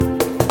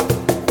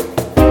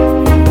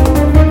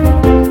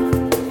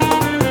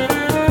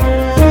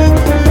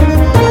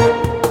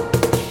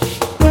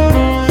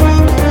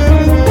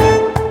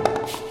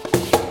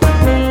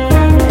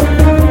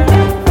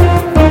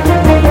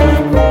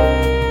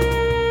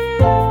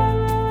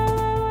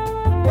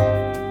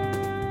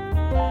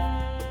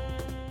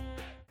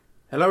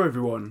Hello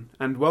everyone,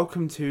 and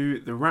welcome to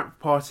the wrap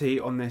party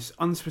on this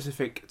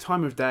unspecific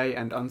time of day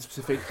and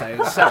unspecific day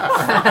itself.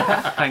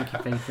 Thank you,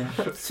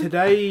 Peter.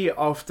 Today,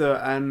 after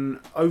an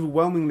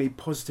overwhelmingly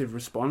positive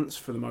response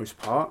for the most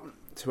part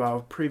to our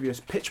previous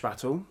pitch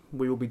battle,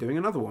 we will be doing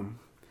another one.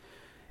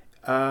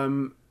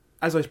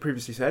 As I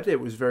previously said,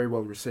 it was very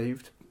well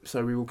received,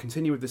 so we will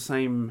continue with the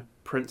same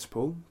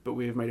principle, but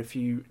we have made a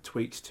few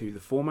tweaks to the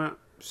format,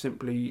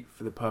 simply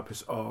for the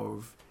purpose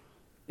of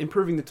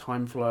improving the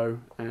time flow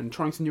and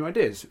trying some new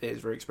ideas. It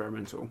is very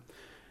experimental.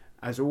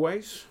 As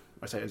always,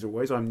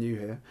 I'm new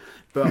here,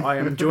 but I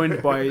am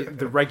joined by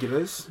the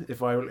regulars.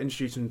 If I will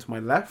introduce them to my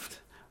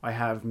left, I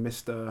have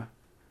Mr.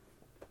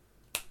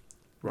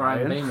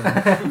 Ryan.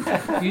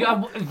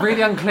 I'm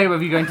really unclear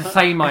whether you're going to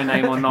say my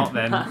name or not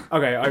then.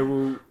 Okay, I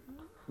will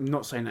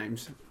not say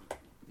names.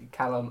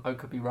 Callum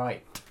Okabe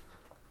Wright.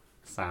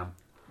 Sam.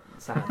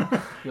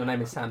 Your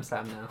name is Sam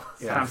now.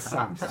 Yeah,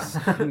 Sam.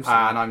 And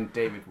I'm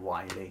David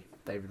Wiley.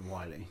 David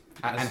Wiley.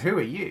 And who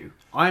are you?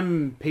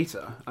 I'm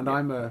Peter, and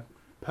I'm a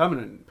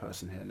permanent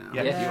person here now.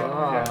 Yeah, you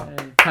are.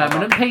 Yeah.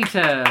 Permanent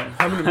Peter.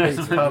 Permanent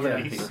Peter.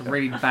 Permanent yes. It's a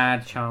really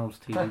bad Charles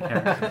TV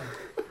character.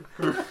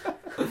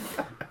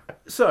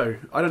 So,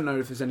 I don't know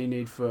if there's any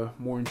need for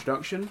more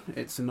introduction.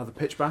 It's another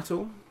pitch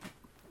battle.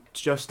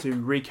 Just to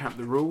recap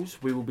the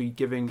rules, we will be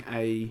giving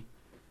the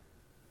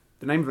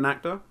name of an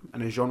actor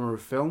and a genre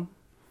of film.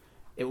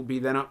 It will be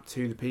then up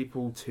to the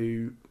people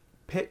to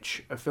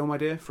pitch a film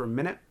idea for a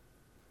minute.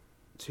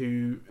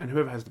 And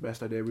whoever has the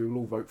best idea, we will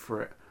all vote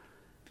for it.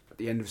 At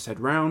the end of said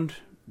round,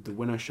 the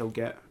winner shall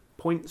get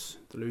points,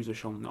 the loser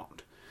shall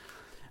not.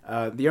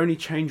 The only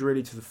change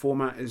really to the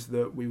format is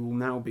that we will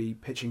now be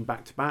pitching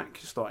back to back,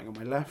 starting on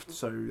my left.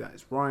 So that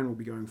is Ryan will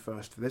be going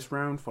first for this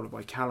round, followed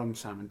by Callum,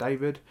 Sam and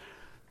David.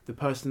 The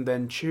person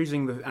then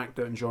choosing the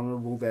actor and genre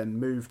will then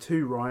move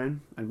to Ryan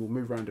and will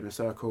move around in a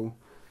circle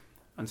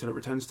until it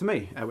returns to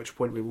me, at which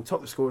point we will top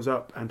the scores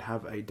up and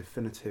have a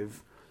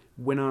definitive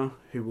winner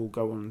who will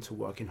go on to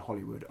work in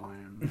Hollywood, I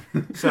am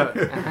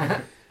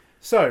certain.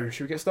 So,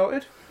 should we get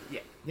started? Yeah.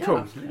 Cool.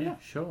 Absolutely. Yeah,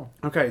 sure.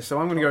 Okay, so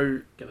I'm going to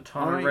go... Get the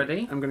timer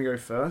ready. I'm going to go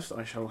first.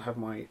 I shall have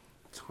my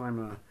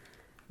timer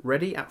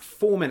ready at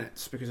 4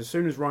 minutes, because as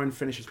soon as Ryan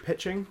finishes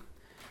pitching,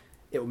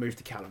 it will move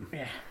to Callum.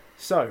 Yeah.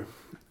 So,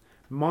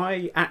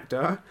 my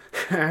actor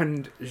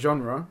and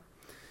genre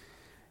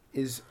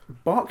is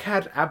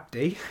Barkhad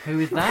Abdi. Who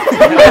is that?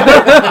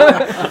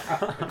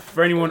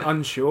 For anyone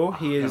unsure,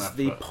 he is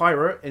the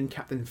pirate in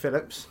Captain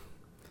Phillips.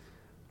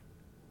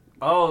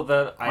 Oh,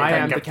 I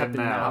am the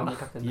captain I'm now. the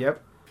captain.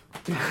 Yep.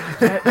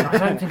 I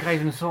don't think I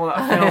even saw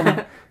that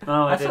film.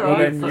 Oh, I That's didn't. all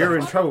right. Then you're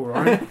in trouble,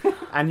 right?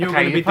 And you're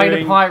Okay, going to he be played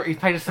doing... a pirate. He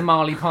played a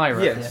Somali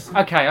pirate. Yes.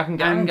 Okay, I can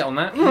get on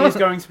that. He is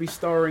going to be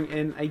starring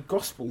in a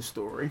gospel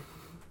story.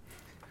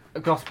 A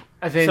gospel,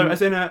 as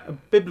in a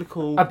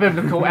biblical... a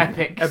biblical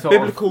epic. A sort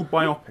of. biblical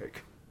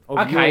biopic of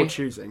Okay. your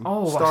choosing.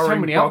 Oh, so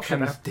starring many Barkhad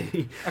options.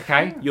 Abdi.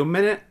 Okay, Your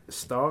minute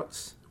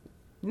starts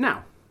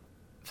now.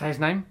 say his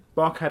name.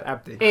 Barkhad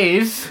Abdi.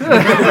 Is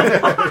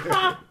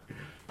I've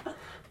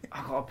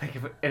got to pick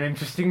an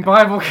interesting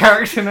Bible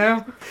character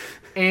now.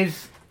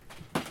 Is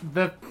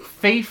the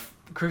thief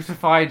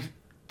crucified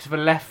to the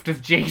left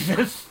of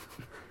Jesus,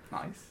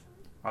 Nice.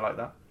 I like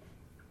that.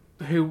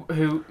 who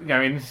you know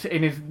in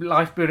his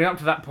life building up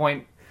to that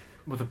point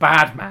was a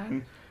bad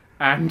man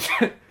and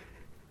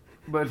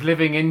was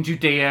living in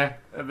Judea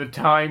at the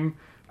time.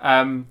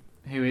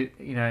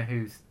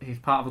 He's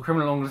part of a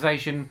criminal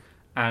organisation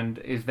and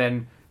is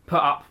then put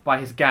up by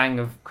his gang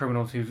of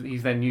criminals who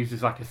he's then used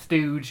as like a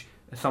stooge,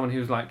 as someone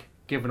who's like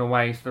given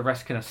away so the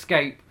rest can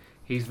escape.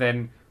 He's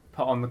then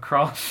put on the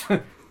cross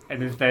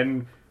and is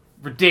then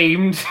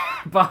redeemed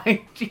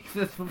by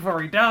Jesus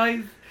before he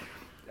dies.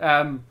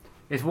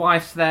 His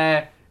wife's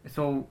there. It's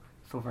all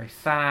very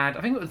sad.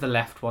 I think it was the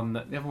left one.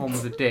 The other one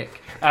was a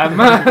dick,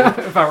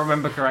 if I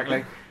remember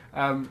correctly.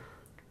 So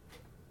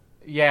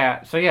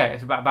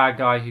it's about a bad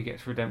guy who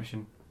gets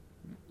redemption.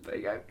 There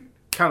you go.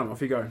 Callum,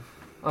 off you go.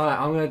 Alright,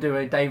 I'm going to do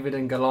a David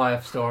and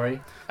Goliath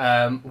story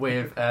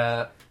with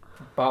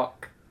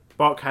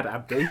Barkhad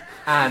Abdi.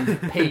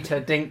 and Peter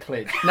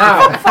Dinklage.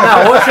 Now,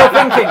 what you're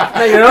thinking?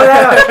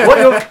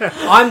 No.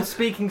 I'm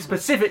speaking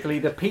specifically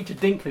the Peter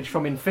Dinklage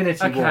from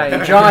Infinity War, Okay.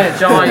 the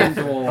giant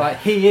War. Right,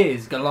 he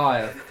is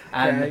Goliath,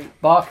 and Okay.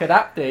 Barkhad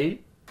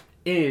Abdi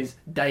is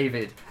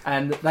David,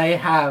 and they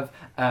have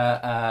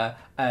a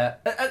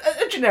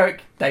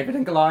generic David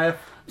and Goliath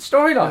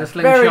storyline. With a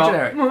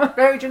slingshot.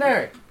 Very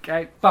generic.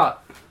 Okay.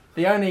 But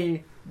the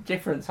only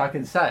difference I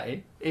can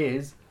say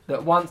is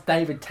that once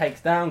David takes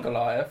down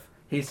Goliath,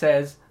 he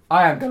says,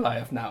 "I am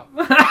Goliath now."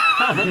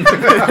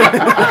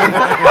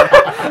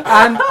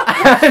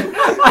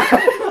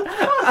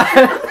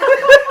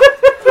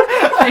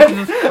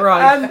 Jesus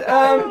Christ.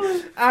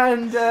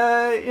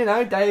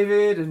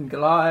 David and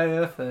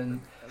Goliath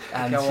and Go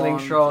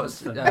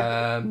slingshots,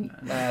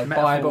 Metaphors.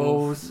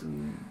 Bibles.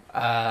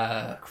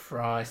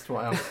 Christ,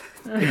 what else?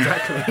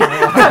 Exactly.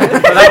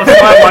 But that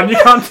was my one. You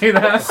can't do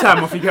that.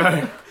 Sam, off you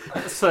go.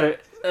 So,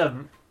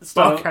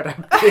 Barkhad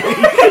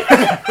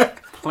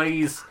Abdi.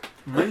 please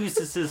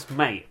Moses'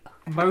 mate.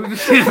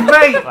 Moses'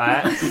 mate.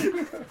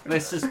 Right?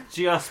 This is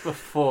just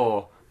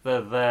before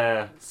they're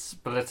there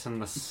splitting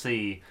the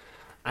sea.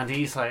 And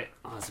he's like,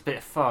 oh, it's a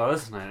bit far,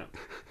 isn't it?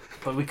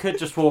 But we could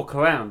just walk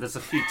around. There's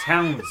a few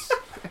towns.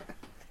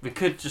 We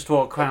could just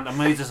walk around. And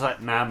Moses is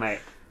like, nah, mate.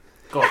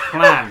 Got a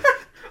plan.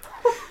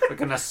 We're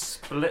going to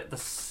split the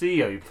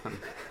sea open.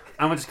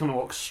 And we're just going to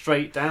walk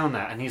straight down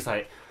there. And he's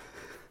like,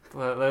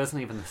 well, there isn't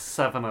even a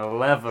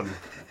 7-Eleven.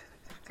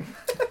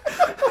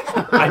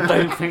 I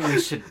don't think we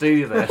should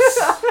do this.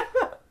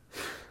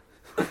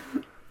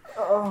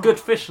 Good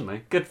fishing, though.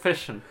 Good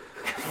fishing.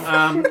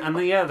 And then,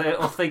 yeah,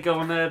 off they go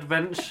on their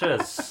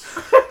adventures.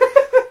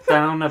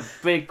 Down a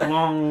big,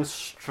 long,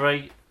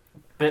 straight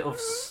bit of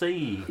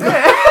sea.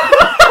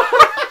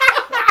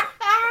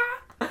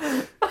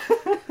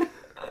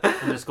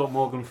 And it's got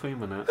Morgan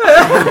Freeman in it.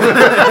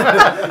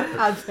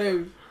 As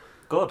who?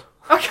 God.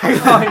 Okay,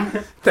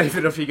 fine.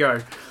 David, off you go.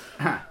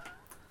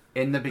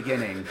 In the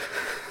beginning,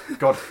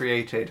 God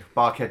created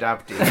Barked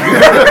Abdi,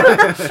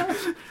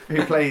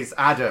 who plays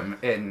Adam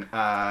in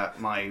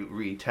my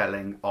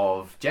retelling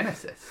of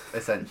Genesis,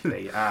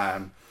 essentially.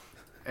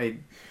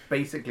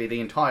 Basically, the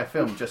entire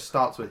film just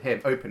starts with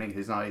him opening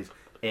his eyes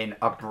in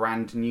a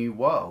brand new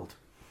world.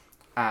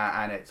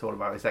 And it's all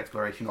about his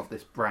exploration of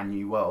this brand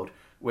new world,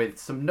 with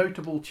some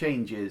notable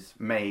changes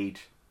made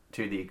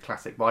to the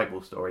classic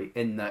Bible story,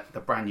 in that the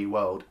brand new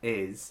world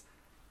is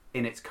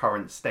in its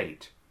current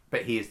state.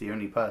 But he is the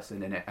only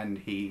person in it, and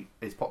he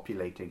is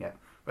populating it.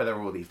 But there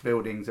are all these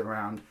buildings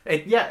around.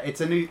 It's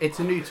a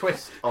new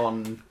twist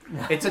on.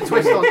 It's a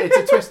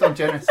twist on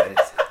Genesis.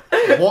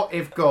 What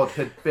if God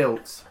had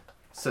built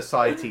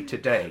society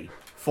today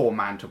for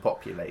man to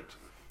populate?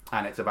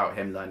 And it's about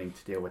him learning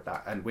to deal with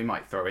that. And we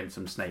might throw in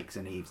some snakes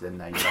and Eves in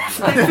there. Eves.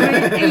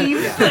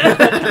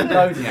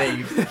 Loads of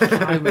Eves.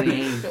 So many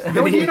Eves.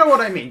 You know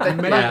what I mean?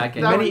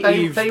 Many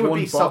Eves, they would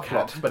be one Barked.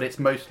 subplots, but it's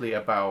mostly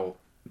about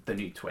the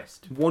new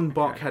twist. One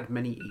bark had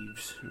many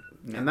Eves.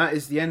 And that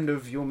is the end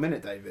of your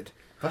minute, David.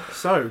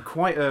 So,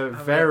 quite a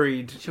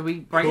varied Should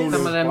we break pool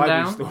some of them Bible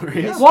down?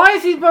 stories. Why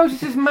is he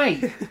Moses'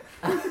 mate?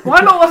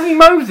 Why not wasn't he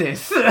Moses?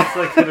 So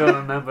I couldn't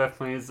remember if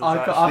Moses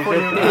I thought actually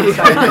you were did going to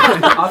that.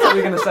 say. I thought you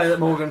were going to say that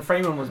Morgan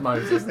Freeman was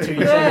Moses. Until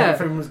you said Yeah. Morgan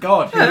Freeman was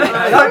God.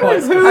 At that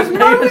point, Who's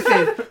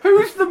Moses?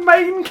 Who's the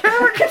main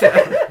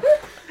character?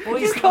 Well,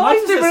 You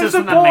cast him in a Moses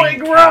isn't the supporting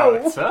main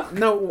role. character.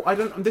 No,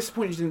 I'm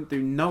disappointed you didn't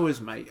do Noah's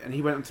mate, and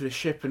he went onto the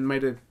ship and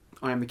made a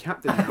I am the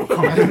captain. Well,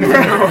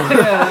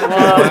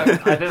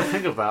 I didn't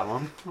think of that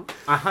one.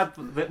 I had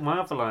my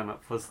other lineup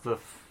was the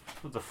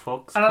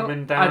fogs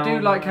coming down. I do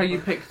like how you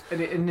picked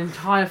an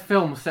entire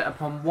film set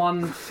upon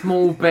one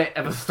small bit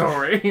of a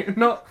story,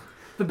 not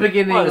the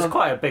beginning. Well, it's of-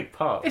 quite a big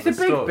part. It's of a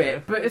the big story.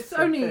 bit, but it's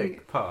a only.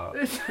 big part.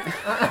 It's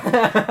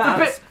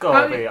That's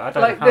gotta be. I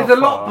don't like know how there's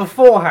a lot far.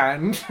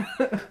 beforehand.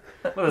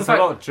 Well, there's like-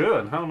 a lot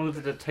during. How long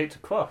did it take to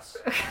cross?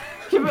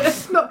 Yeah, but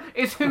it's not.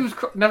 It's who's.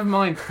 Never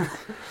mind.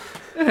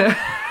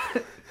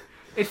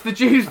 It's the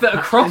Jews that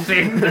are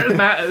crossing that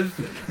matters.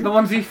 The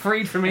ones he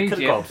freed from He could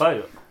have Egypt. got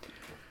a boat.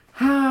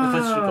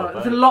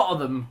 There's a lot of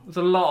them. There's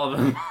a lot of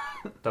them.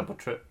 Double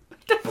trip.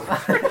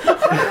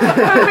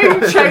 They're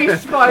being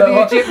chased by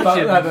the Egyptians.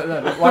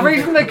 The One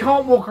reason they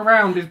can't walk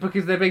around is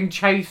because they're being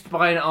chased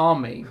by an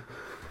army.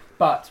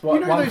 But You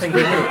know, one those thing.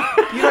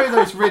 you know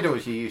those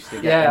riddles you used to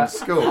get Yeah. in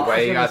school, I was where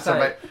you gonna had to say.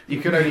 make, you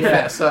could only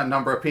fit a certain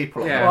number of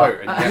people on Yeah. the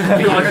boat,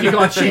 and You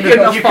got chicken,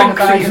 You a fox,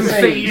 couldn't and some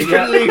see. seeds. you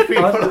couldn't leave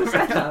people I on was the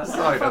gonna say that.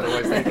 side,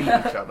 otherwise they'd eat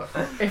each other.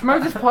 If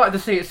Moses parted the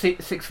sea at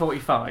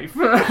 6:45,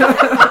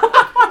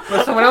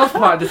 but someone else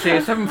parted the sea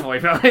at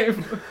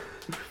 7:45.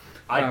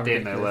 I Oh,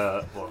 didn't know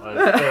ridiculous. what I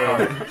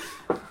was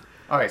doing.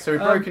 Okay, so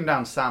we've broken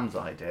down Sam's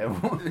idea.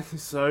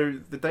 So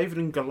the David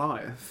and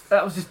Goliath.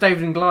 That was just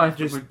David and Goliath,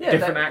 just with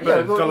different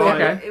actors.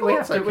 Goliath-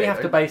 we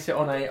have to okay. base it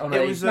on a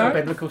It was,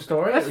 biblical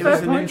story. That's It fair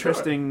was an point.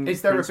 interesting.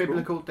 Is there a principle.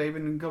 biblical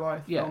David and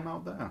Goliath Yeah. film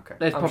out there? Okay.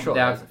 There's I'm probably sure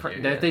there's- there's a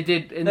few, they- yeah. they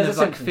did in There's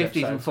the a like Simpsons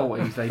 50s and episode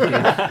 40s. They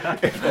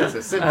did. There's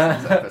a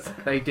Simpsons episode.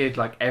 They did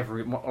like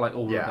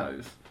all Yeah. of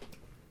those.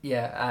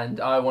 Yeah, and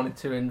I wanted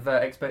to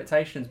invert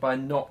expectations by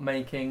not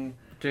making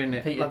Doing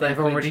it Peter like they've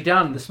Dinklage already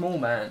done. the small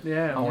man.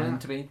 Yeah, I want yeah. him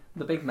to be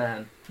the big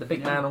man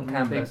on Big-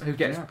 campus. who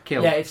gets Yeah.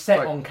 killed. Yeah, it's set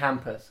Like- on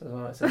campus as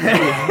well. It's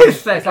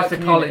It's like like a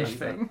college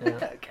community, thing. but,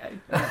 yeah.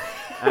 Okay.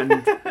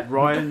 And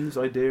Ryan's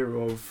idea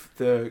of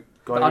the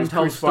guy The who was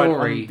untold crucified on-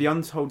 story. the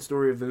untold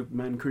story of the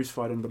man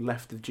crucified on the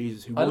left of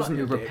Jesus who I like wasn't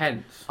Who a dick.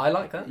 repents? I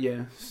like that.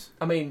 Yes.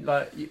 I mean,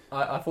 like,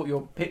 I thought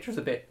your picture was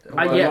a bit. Yeah,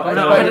 well,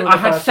 no, well, I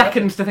had first-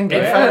 seconds to think In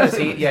of it. fairness,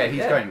 he's Yeah,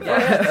 going first.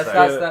 yeah,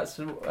 so- that's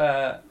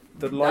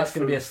The that's life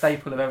going to be a of-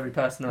 staple of every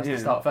person who has Yeah.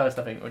 to start first,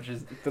 I think, which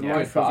is The good.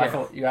 life But I of-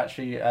 thought you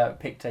actually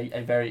picked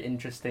a very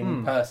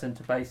interesting person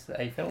to base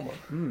a film on,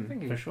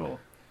 Hmm. for sure.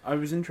 I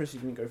was interested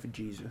you didn't go for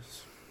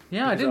Jesus.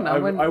 Yeah, I Because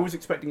didn't. I was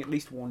expecting at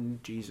least one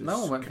Jesus. No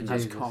one went for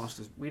as Jesus. cast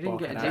as We didn't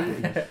get a Barked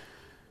Jesus. Abdi.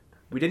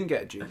 We didn't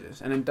get a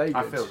Jesus, and then David.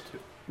 I feel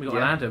We got Yeah,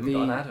 an Adam. We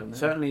got an Adam, yeah.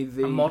 Certainly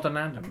A modern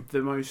Adam.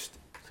 the most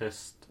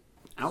Just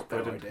out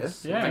there Spreading idea.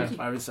 piss. Yeah.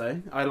 I would say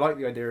I like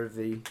the idea of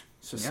the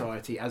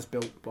society as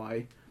built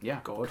by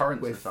God,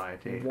 current with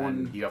society, one-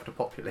 and you have to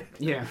populate.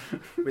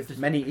 with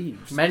many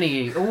Eves. Many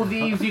Eve. All the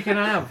Eves you can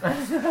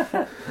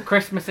have.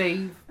 Christmas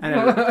Eve. And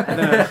All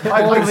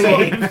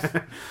the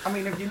Eves. I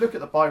mean, if you look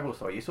at the Bible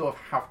story, you sort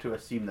of have to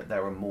assume that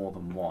there are more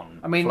than one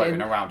I mean, floating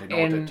in- around in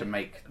order in to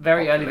make the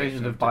Very early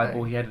population versions of today.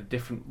 Bible, he had a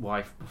different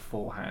wife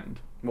beforehand.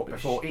 What,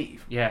 before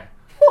Eve? Yeah.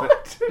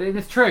 What?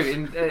 It's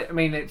true. I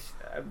mean, it's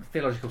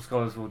theological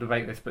scholars will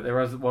debate this, but there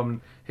was a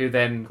woman who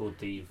then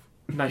Called Eve.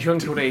 no, she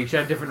wasn't called Eve. She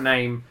had a different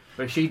name,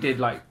 but she did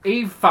like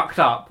Eve fucked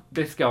up.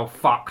 This girl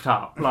fucked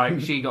up. Like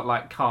she got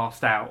like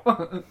cast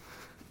out.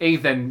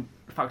 Eve then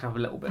fucked up a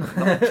little bit,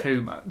 not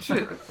too much,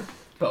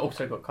 But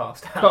also got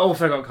cast out. but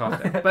also got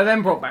cast out. But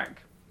then brought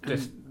back,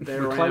 just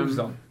There with I clothes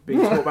am on.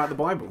 being taught about the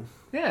Bible.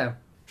 Yeah.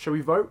 Shall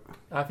we vote?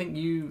 I think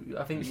you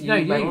No, make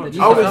you. the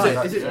decision. Oh,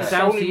 decide. is it Yeah. solely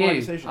Down to my you.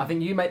 decision? I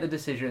think you make the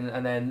decision,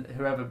 and then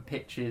whoever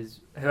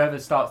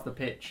starts the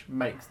pitch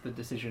makes the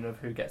decision of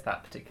who gets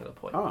that particular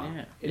point. Ah,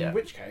 Yeah. in Yeah.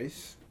 which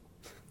case,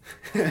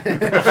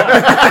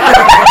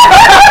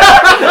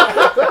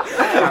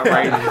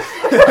 Outrageous.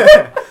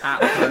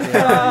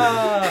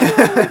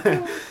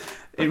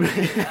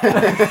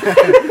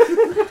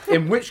 Absolutely.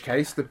 in which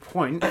case the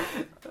point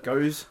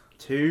goes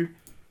to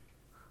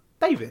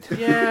David.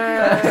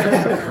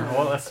 Yeah.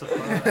 Well, that's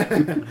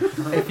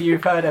If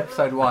you've heard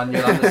episode 1,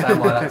 you'll understand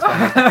why that's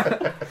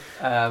funny.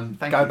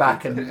 Thank Go you.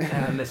 back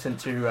and listen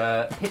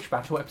to Pitch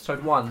Battle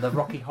episode 1, the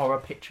Rocky Horror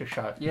Picture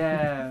Show.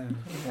 Yeah.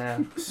 Yeah.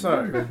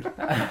 So,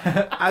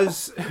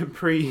 as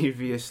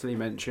previously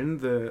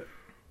mentioned, the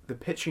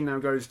pitching now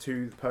goes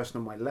to the person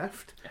on my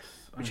left,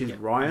 which is I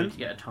Ryan, need to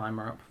get a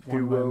timer up. who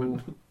One will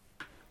moment.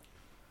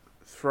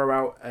 throw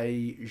out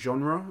a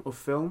genre of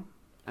film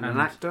and an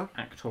And actor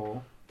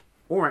Actor.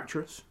 or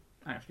actress,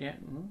 Actually, yeah.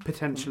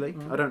 potentially.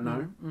 I don't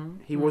know.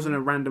 He wasn't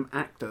a random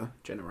actor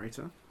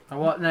generator. Oh,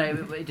 what? No,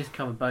 it just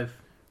covered both.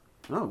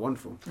 Oh,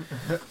 wonderful.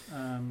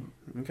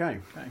 Okay.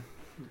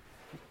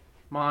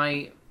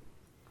 My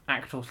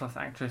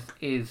actor/actress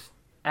is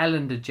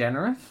Ellen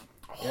DeGeneres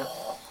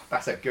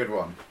That's a good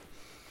one.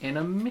 in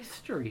a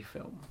mystery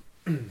film.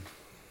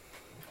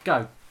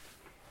 Go.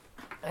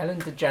 Ellen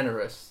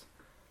DeGeneres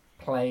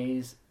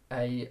plays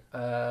a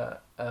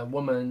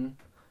woman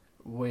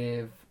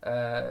with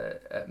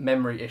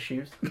memory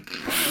issues.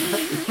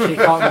 She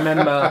can't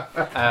remember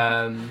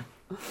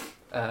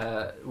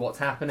what's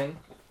happening.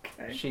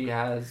 Okay. She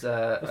has It's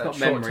not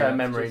short-term memory,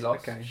 memory it's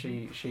loss. just-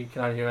 okay. She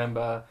can only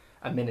remember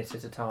a minute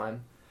at a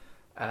time.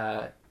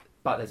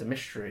 But there's a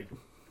mystery,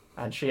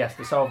 and she has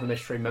to solve the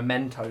mystery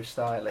Memento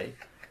style.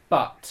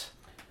 But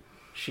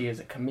she is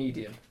a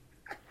comedian,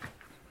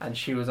 and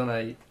she was on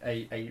a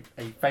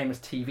famous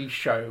TV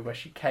show where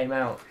she came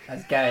out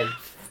as gay,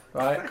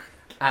 right?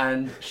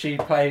 And she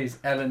plays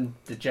Ellen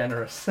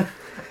DeGeneres,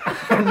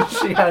 and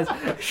she has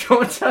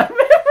short-term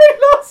memory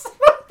loss.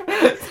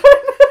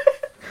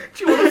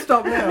 Do you want to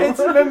stop now? It's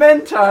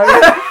Memento,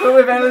 but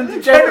with Ellen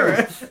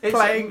DeGeneres. It's,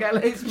 Playing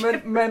Ellen It's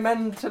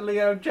Mementally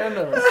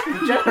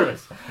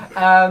DeGeneres.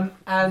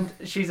 And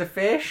she's a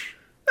fish.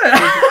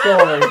 She's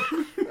Dory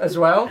as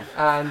well.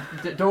 And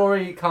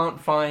Dory can't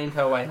find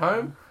her way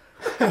home.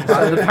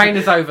 So the pain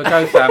is over.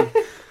 Go, Sam.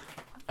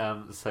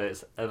 So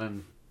it's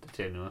Ellen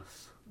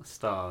DeGeneres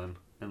starring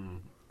in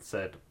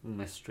said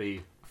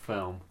mystery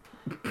film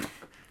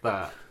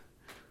that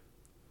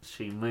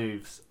she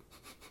moves.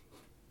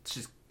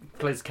 She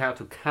plays a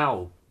character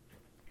Cow,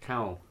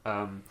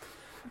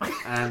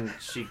 and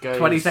she goes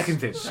 20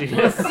 seconds in. She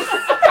goes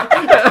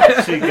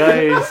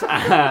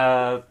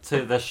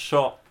to the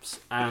shops,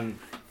 and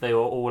they were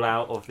all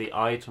out of the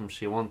items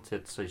she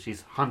wanted. So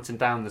she's hunting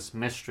down this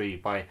mystery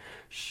by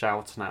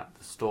shouting at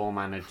the store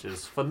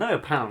managers for no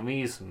apparent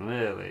reason,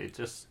 really,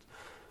 just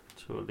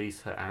to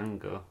release her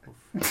anger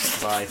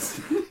of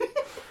life,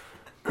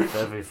 of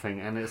everything.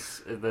 And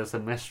there's a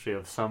mystery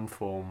of some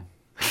form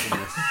in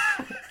this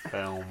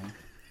film.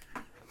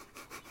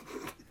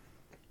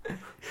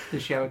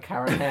 Does she have a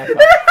Karen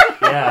haircut?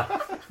 Yeah.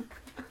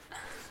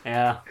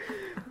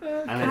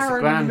 And it's a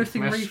Karen, grand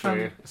missing mystery.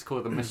 refund. It's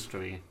called The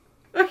Mystery.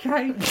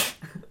 Okay.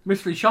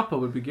 Mystery Shopper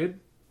would be good.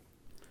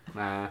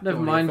 Nah. Never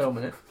Already mind.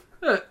 filming it.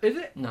 Is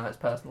it? No, it's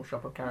Personal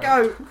Shopper Karen.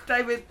 Go,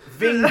 David.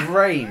 Ving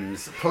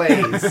Rhames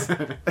plays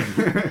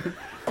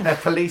a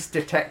police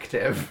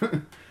detective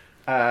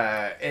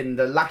in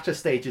the latter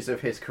stages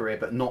of his career,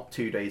 but not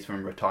 2 days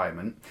from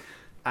retirement,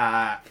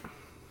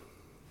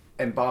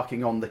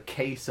 embarking on the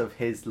case of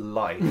his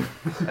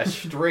life. A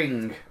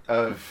string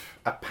of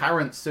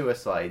apparent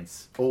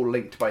suicides, all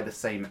linked by the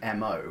same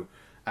MO,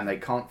 and they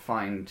can't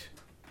find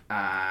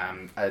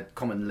a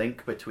common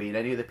link between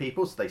any of the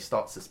people, so they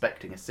start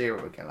suspecting a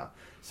serial killer.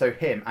 So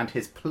him and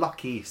his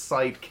plucky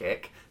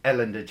sidekick,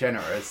 Ellen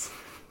DeGeneres,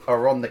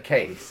 are on the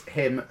case.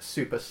 Him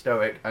super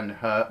stoic, and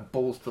her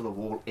balls to the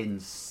wall,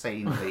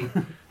 insanely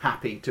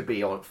happy to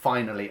be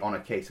finally on a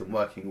case and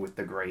working with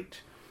the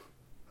great,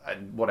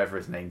 whatever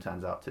his name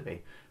turns out to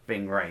be,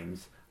 Ving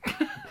Rhames.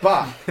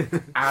 But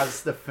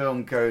as the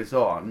film goes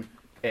on,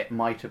 it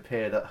might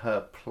appear that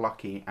her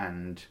plucky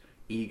and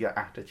eager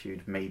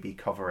attitude may be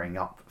covering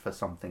up for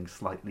something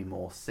slightly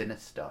more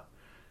sinister.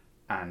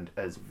 And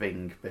as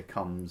Ving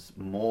becomes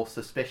more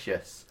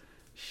suspicious,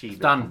 she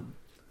Done.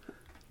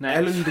 Next.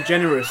 Ellen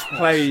DeGeneres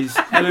plays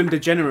Ellen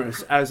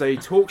DeGeneres as a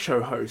talk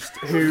show host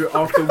who,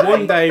 after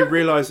one day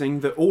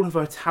realising that all of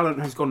her talent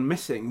has gone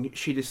missing,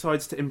 she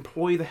decides to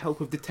employ the help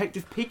of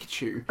Detective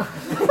Pikachu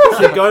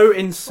to go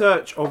in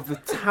search of the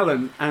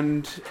talent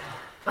and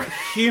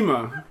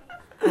humour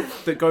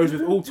that goes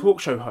with all talk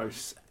show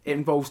hosts. It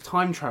involves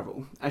time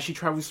travel as she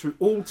travels through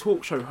all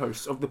talk show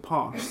hosts of the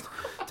past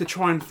to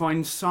try and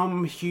find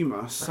some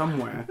humour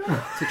somewhere,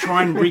 to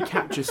try and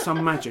recapture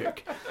some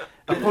magic.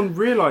 Upon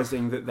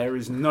realising that there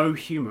is no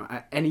humour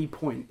at any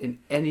point in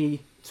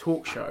any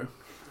talk show,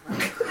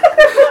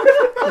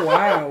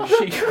 Wow.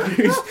 she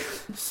goes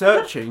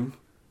searching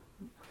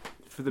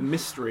for the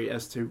mystery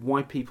as to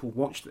why people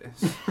watch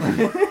this.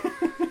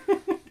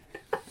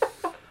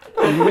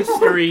 The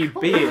mystery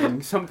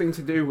being something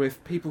to do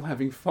with people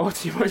having far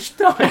too much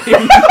time.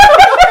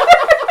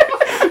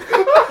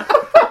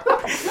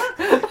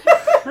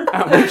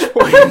 At which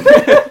point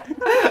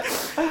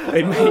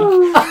they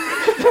make...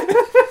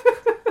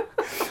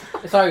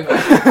 It's over.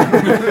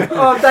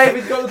 Oh,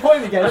 David's got the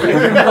point again.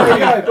 There you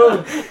go,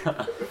 boom.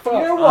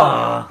 You know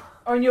what?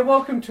 I mean, you're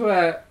welcome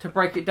to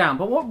break it down,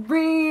 but what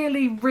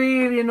really,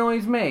 really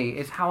annoys me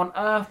is how on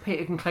earth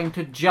Peter can claim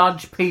to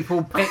judge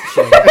people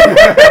pitching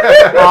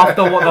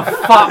after what the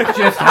fuck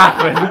just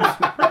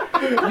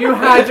happened. You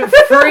had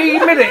 3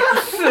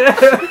 minutes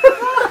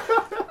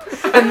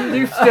and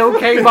you still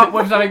came up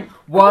with something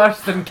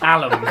worse than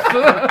Callum's.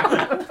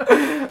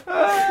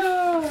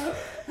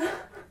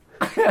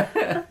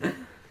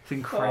 It's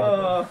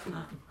incredible.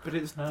 But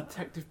it's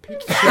Detective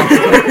Pikachu.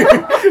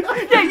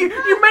 Yeah,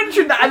 you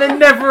mentioned that and then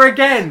never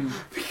again.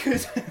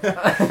 Because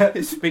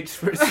it speaks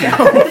for itself.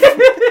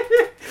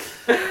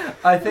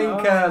 I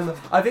think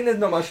there's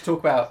not much to talk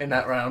about in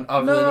that round.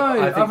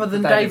 Other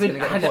than David's David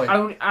gonna get the had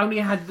point. only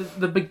had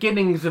the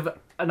beginnings of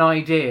an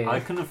idea. I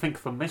couldn't think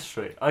of a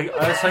mystery. I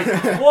was like,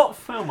 what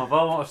film have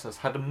I watched that's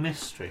had a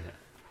mystery in it?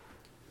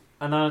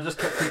 And then I just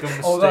kept thinking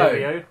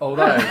Mysterio.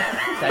 Although,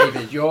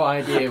 David, your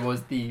idea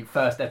was the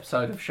first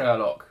episode of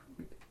Sherlock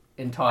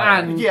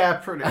entirely. And- Yeah,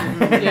 pretty.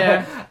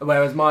 yeah.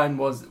 Whereas mine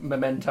was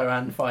Memento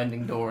and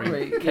Finding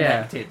Dory Yeah.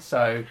 connected.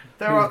 So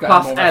There who's are- got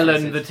Plus more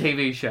Ellen, the references?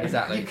 TV show.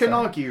 Exactly. You can so-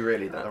 argue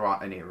really that there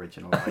aren't any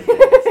original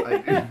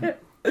ideas.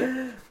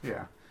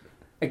 Yeah.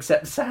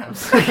 Except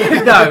Sam's. No,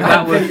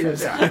 that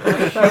was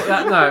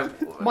Yeah. no.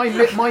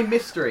 My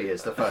mystery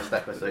is the first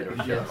episode of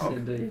Yes, Sherlock.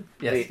 indeed.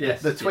 The, Yes,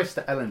 yes. the twist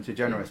that Ellen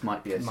DeGeneres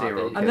might be a Might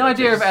serial be. killer. And the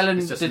idea of just- Ellen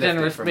it's just lifted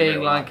DeGeneres from being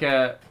real like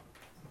life.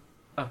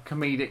 a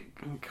comedic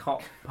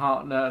cop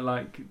partner,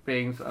 like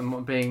being you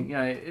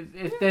know,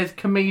 there's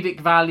comedic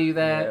value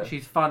there. Yeah.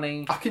 She's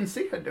funny, I can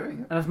see her doing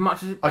it. and as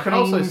much as it I can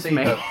also pains see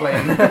me, her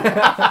playing.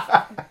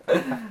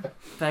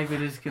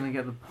 David is going to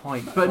get the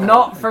point, but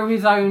not through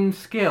his own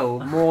skill,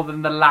 more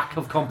than the lack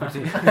of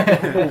competition.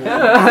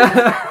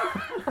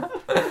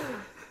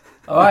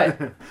 All right,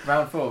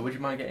 round 4. Would you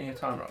mind getting a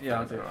timer up? Yeah,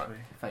 I'll do it. All right.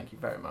 Thank you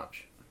very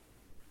much.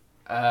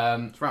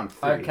 It's round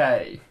 3.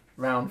 Okay,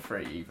 round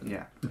 3 even.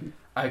 Yeah.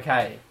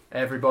 Okay,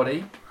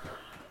 everybody.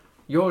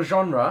 Your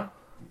genre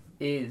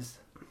is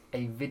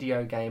a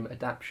video game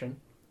adaptation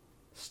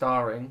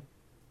starring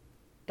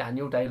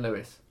Daniel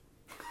Day-Lewis.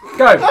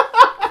 Go!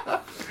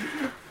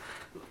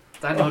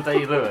 Daniel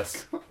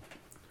Day-Lewis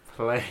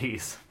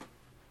plays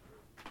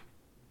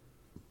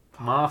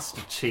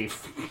Master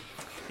Chief.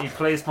 He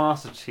plays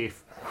Master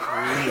Chief.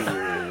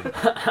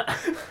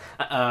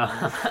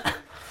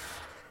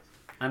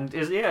 And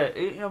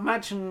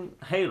imagine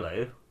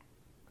Halo,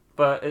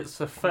 but it's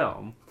a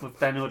film with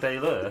Daniel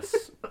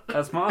Day-Lewis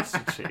as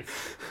Master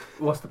Chief.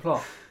 What's the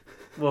plot?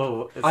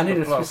 Well, it's I need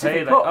the a plot of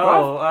specific Halo.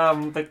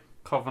 plot, The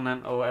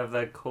Covenant or whatever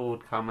they're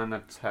called come and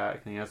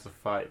attack, and he has to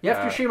fight. You have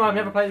to back, assume I've and-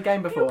 never played a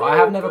game before. I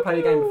have never played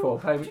a game before.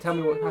 Tell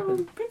me what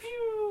happens.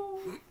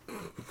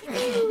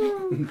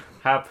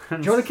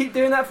 Happens. Do you want to keep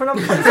doing that for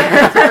another 20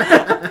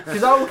 seconds?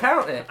 Because I will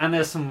count it. And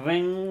there's some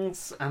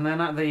rings, and then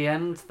at the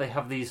end they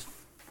have these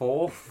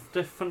 4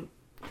 different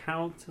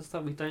characters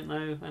that we don't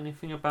know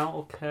anything about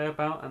or care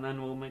about, and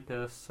then we'll make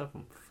a 7th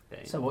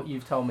game. So what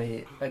you've told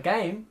me, a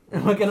game,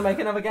 we're going to make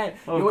another game.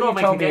 Well, we've What got to you've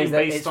make a told me game is that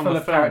based it's on full the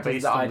of film, characters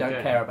based that I on the don't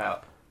game. care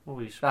about. Well,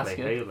 we should That's play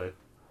good. Halo.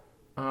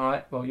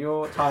 Alright, well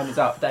your time is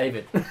up,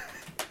 David.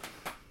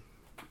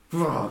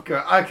 Oh,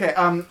 God. Okay,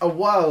 a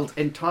world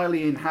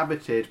entirely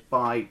inhabited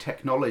by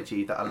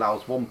technology that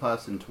allows one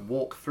person to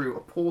walk through a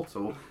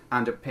portal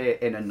and appear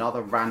in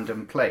another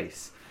random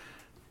place.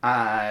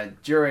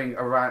 During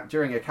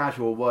a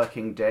casual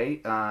working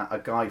day, a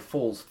guy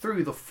falls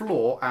through the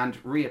floor and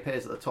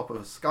reappears at the top of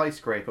a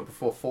skyscraper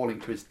before falling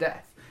to his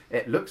death.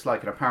 It looks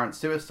like an apparent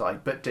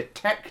suicide, but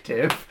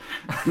Detective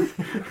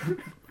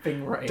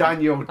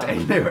Daniel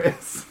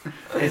Day-Lewis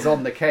is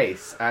on the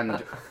case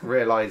and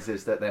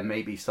realises that there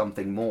may be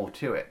something more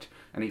to it.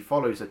 And he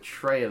follows a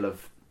trail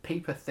of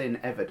paper-thin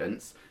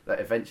evidence that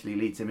eventually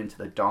leads him into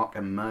the dark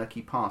and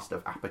murky past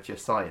of Aperture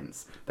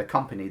Science, the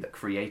company that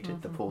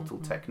created the portal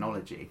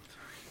technology.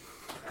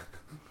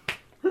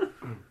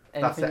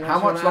 That's it. Anything How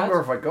else you much wanna longer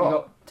add? have I got? You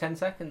got 10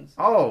 seconds.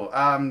 Oh,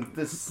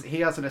 he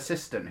has an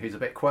assistant who's a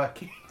bit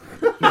quirky.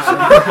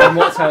 And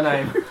what's her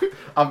name?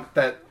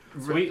 That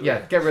Sweetly.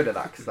 yeah, get rid of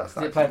that because that's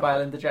Is it played by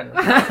Ellen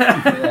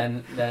DeGeneres?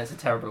 then it's a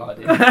terrible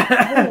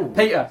idea.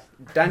 Peter.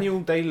 Daniel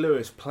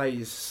Day-Lewis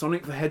plays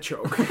Sonic the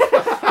Hedgehog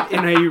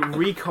in a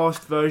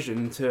recast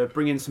version to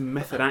bring in some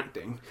method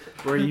acting,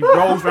 where he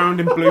rolls around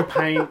in blue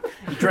paint,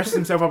 he dresses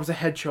himself up as a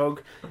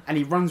hedgehog, and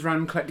he runs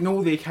around collecting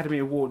all the Academy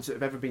Awards that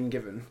have ever been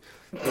given.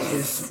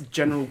 It's his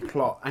general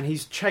plot, and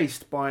he's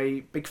chased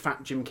by big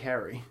fat Jim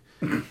Carrey.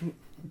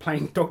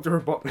 Playing Dr.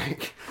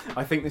 Robotnik.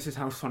 I think this is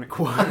how Sonic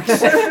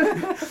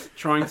works.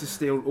 Trying to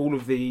steal all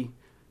of the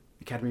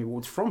Academy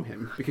Awards from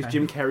him, because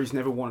Jim Carrey's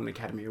never won an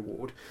Academy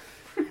Award.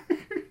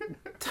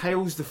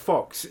 Tails the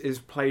Fox is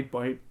played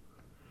by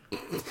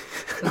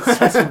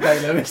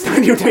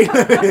Daniel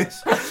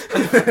Day-Lewis,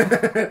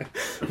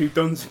 who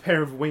dons a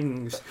pair of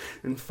wings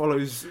and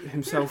follows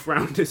himself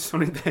round as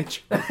Sonic the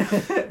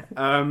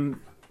Hedgehog.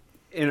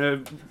 In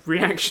a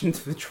reaction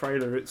to the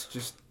trailer, it's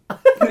just...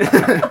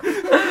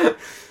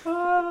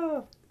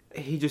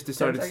 He just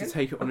decided to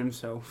take it on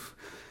himself.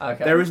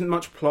 Okay. There isn't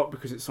much plot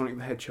because it's Sonic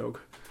the Hedgehog.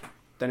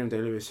 Daniel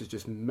Day-Lewis is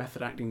just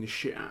method acting the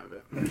shit out of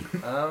it.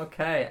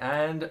 Okay,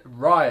 and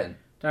Ryan.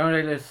 Daniel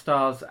Day-Lewis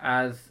stars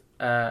as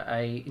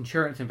a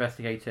insurance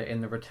investigator in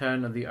The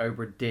Return of the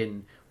Obra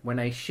Dinn. When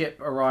a ship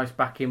arrives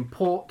back in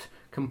port,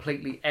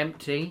 completely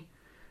empty,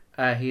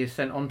 he is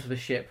sent onto the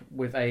ship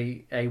with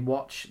a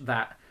watch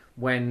that,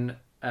 when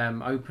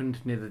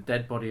opened near the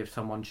dead body of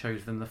someone,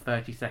 shows them the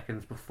 30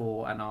 seconds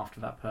before and after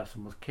that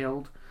person was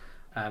killed.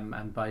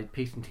 And by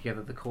piecing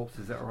together the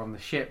corpses that are on the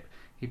ship,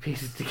 he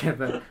pieces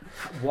together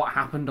what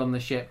happened on the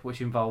ship,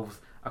 which involves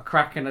a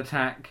Kraken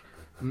attack,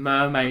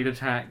 mermaid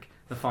attack,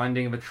 the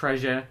finding of a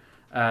treasure,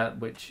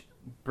 which,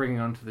 bringing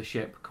onto the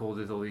ship,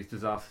 causes all these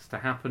disasters to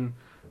happen.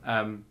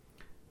 So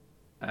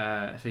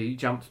he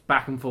jumps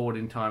back and forward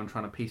in time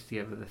trying to piece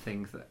together the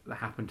things that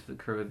happened to the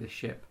crew of this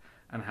ship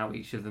and how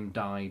each of them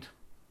died.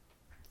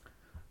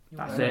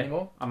 That's it.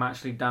 Anymore? I'm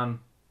actually done.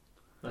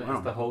 That Wow.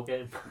 is the whole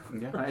game.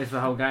 Yeah. That is the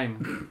whole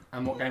game.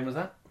 And what game was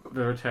that?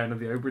 The Return of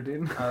the Obra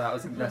Dinn. Oh,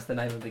 that's the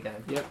name of the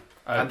game. Yep.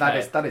 And that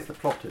is the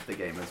plot of the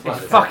game as well.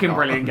 It's a is it fucking not?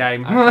 brilliant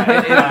game.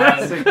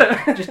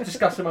 Just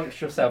discuss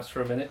amongst yourselves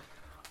for a minute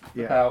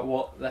Yeah. about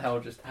what the hell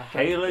just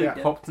happened. Halo Yeah.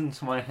 popped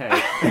into my head,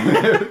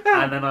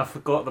 and then I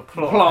forgot the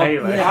plot Plot. of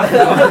Halo. Yeah,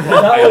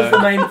 that was the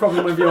main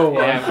problem with your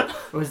one. Yeah.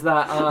 Was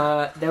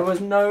that there was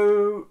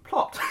no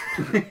plot.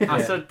 I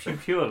said pew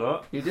pew a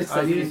lot. You did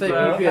say you pew say pew.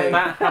 pew pew.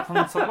 That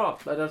happens a lot.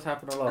 That does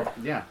happen a lot.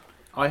 Yeah.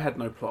 I had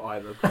no plot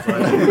either.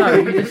 No,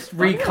 you just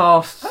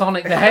recast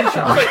Sonic the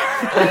Hedgehog.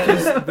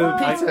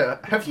 Peter,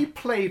 have you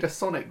played a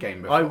Sonic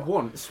game before? I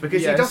once.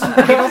 Because yes. he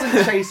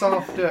doesn't chase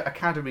after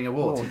Academy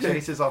Awards. He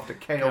chases after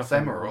Chaos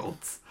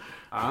Emeralds.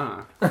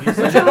 Ah. Which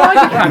are like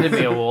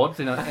Academy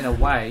Awards in a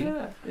way.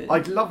 Yeah.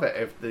 I'd love it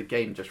if the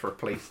game just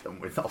replaced them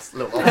with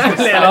little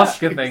Little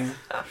Oscar thing.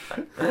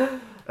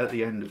 at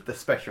the end of the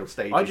special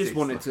stages. I just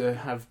wanted to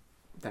have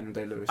Daniel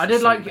Day-Lewis. I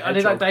did like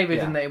Hedgehog. David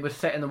Yeah. in that it was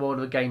set in the world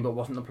of the game, but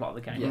wasn't the plot of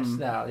the game. Yes.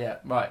 Now, yeah.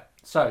 Right.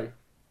 So,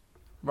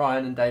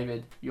 Ryan and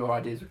David, your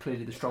ideas were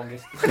clearly the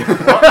strongest.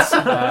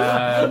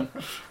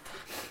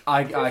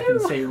 I can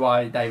see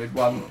why David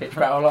won pitch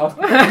battle last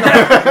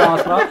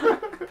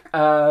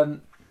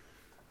month.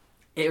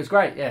 It was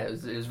great. Yeah, it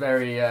was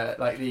very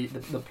like the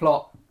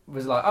plot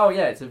was like, oh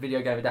yeah, it's a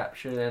video game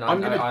adaptation, and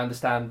I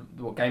understand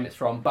what game it's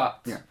from, but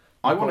Yeah.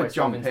 I want before to it's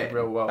gone jump into in the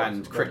real world, and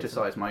it's very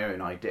criticise my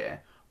own idea.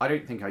 I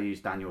don't think I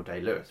used Daniel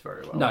Day-Lewis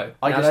very well. No.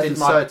 I Now just this is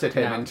my- inserted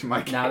him now- into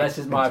my game. Now this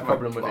is my into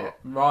problem with plot. it.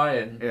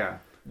 Ryan, Yeah.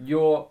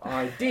 your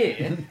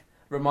idea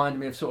reminded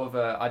me of sort of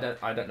a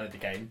I don't know the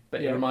game,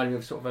 but it Yeah. reminded me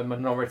of sort of a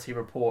Minority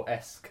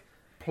Report-esque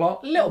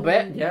plot. A little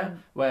bit. Yeah,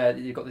 where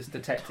you've got this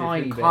detective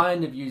Tiny who bit.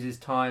 kind of uses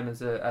time as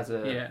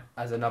Yeah.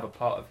 as another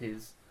part of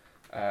his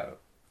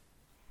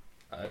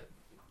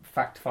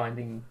fact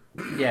finding,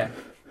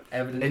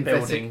 evidence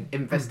building.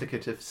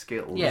 Investigative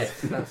skills.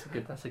 Yes, that's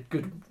a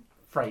good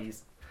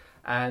phrase.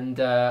 And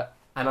I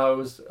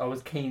was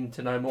keen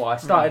to know more. I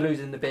started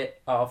losing the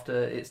bit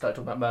after it started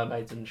talking about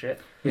mermaids and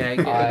shit. Yeah, it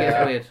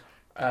gets weird.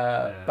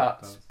 it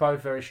But does.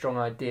 both very strong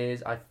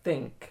ideas. I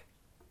think,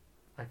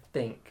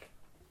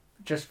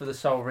 just for the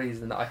sole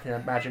reason that I can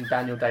imagine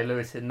Daniel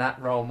Day-Lewis in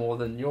that role more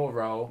than your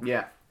role,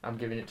 Yeah. I'm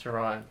giving it to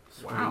Ryan.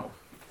 Wow.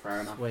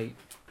 Fair enough. Sweet.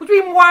 What do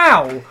you mean,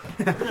 wow?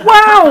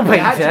 Wow, It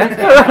had,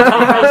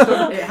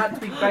 Peter! it had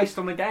to be based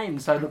on the game,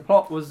 so the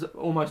plot was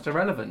almost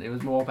irrelevant. It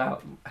was more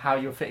about how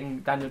you're fitting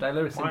Daniel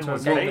Day-Lewis Mine into a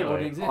was game that Halo.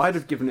 already exists. I'd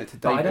have given it to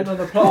But I David. don't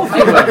know the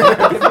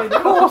plot.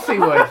 Of course he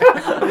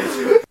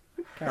would.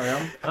 Carry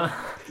on.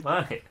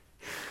 Right.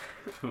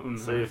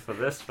 So for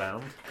this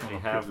round, we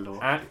have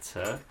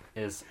actor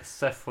is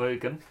Seth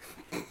Rogen,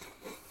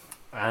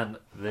 and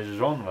the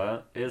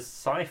genre is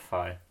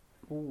sci-fi.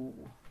 Ooh.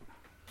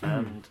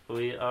 And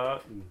we are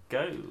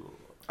go.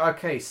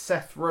 Okay,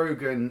 Seth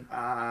Rogen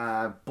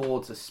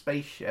boards a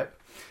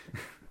spaceship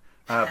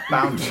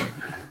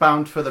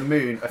bound for the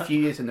moon a few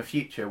years in the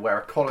future, where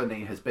a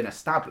colony has been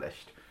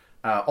established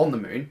on the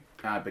moon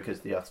because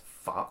the Earth's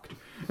fucked.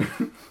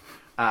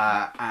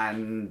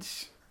 And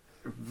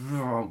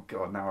oh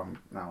god, now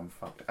I'm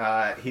fucked.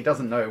 He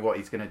doesn't know what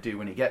he's going to do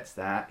when he gets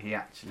there. He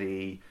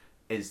actually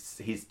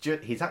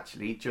he's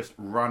actually just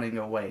running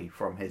away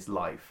from his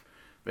life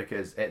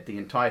because the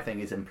entire thing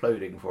is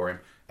imploding for him,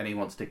 and he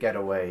wants to get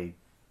away.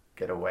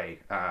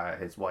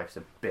 His wife's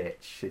a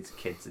bitch. His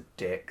kids are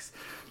dicks.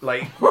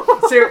 Like,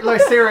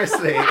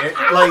 seriously,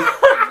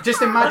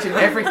 just imagine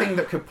everything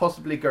that could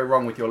possibly go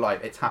wrong with your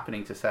life. It's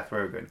happening to Seth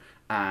Rogen,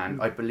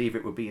 and I believe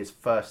it would be his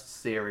first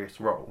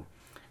serious role.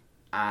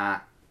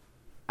 And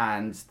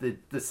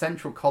the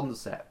central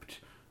concept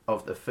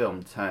of the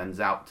film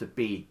turns out to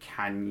be: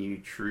 can you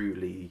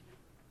truly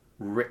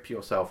rip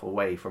yourself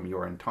away from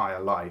your entire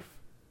life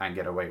and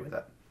get away with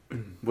it?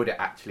 Would it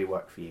actually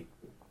work for you?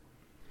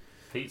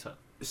 Peter.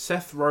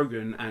 Seth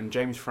Rogen and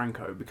James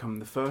Franco become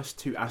the first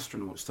two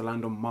astronauts to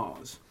land on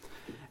Mars.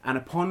 And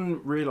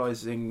upon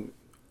landing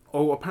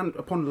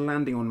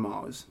on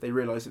Mars, they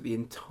realise that the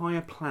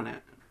entire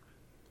planet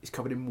is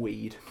covered in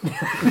weed. You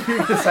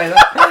can say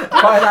that.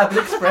 Pineapple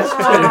Express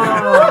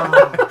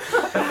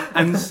too.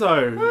 And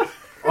so,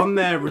 on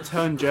their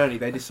return journey,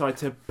 they decide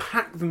to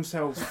pack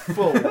themselves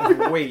full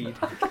of weed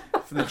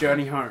for the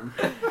journey home.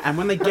 And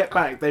when they get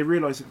back, they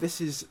realise that this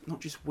is not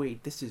just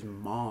weed, this is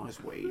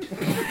Mars weed.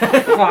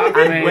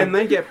 And when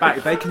they get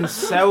back, they can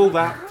sell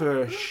that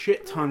for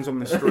shit tons on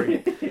the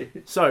street.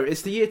 So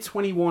it's the year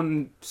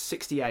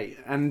 2168,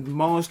 and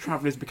Mars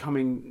travel is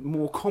becoming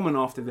more common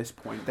after this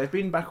point. They've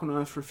been back on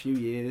Earth for a few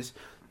years,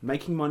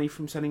 making money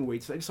from selling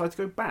weed, so they decide to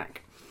go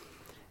back.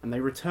 And they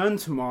return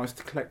to Mars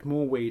to collect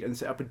more weed and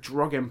set up a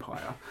drug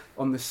empire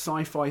on the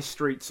sci-fi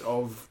streets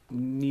of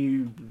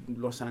New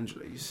Los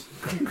Angeles.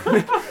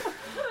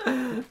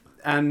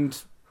 And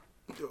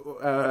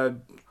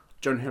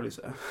John Hill is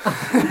there.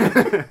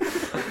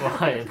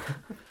 Why?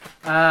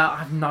 I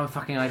have no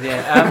fucking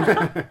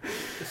idea.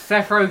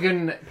 Seth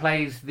Rogen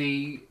plays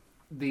the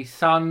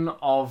son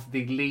of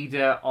the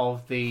leader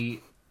of the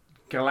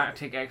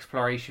Galactic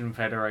Exploration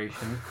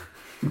Federation.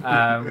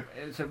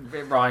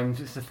 It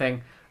rhymes. It's a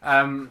thing.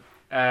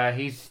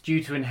 He's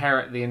due to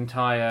inherit the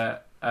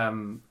entire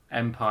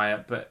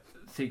empire, but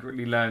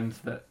secretly learns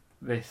that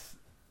this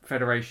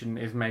federation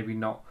is maybe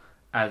not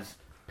as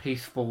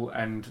peaceful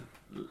and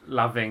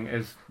loving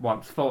as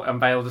once thought.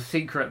 Unveils a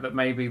secret that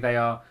maybe they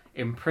are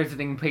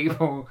imprisoning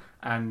people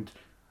and,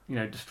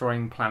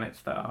 destroying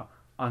planets that are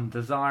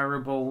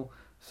undesirable.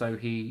 So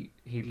he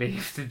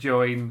leaves to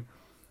join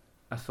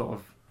a sort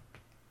of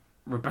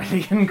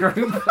rebellion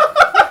group.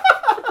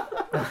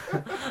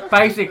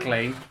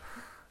 Basically,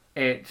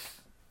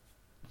 it's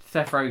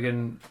Seth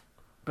Rogen,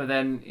 but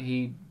then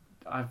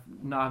I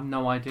have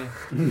no idea.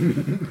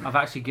 I've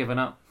actually given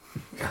up.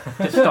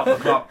 Just stop the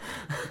clock.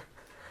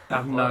 I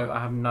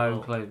have no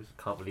clues.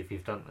 Can't believe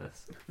you've done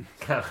this.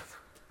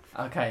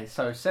 Okay,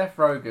 so Seth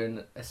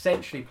Rogen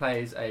essentially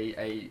plays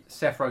a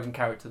Seth Rogen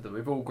character that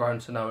we've all grown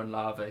to know and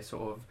love, a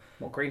sort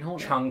of Green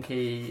Hornet?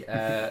 chunky,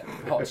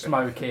 hot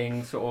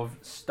smoking, sort of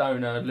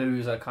stoner,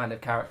 loser kind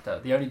of character.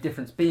 The only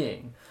difference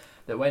being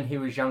that when he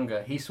was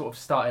younger, he sort of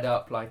started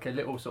up like a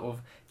little sort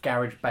of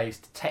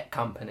garage-based tech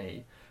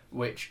company,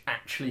 which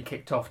actually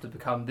kicked off to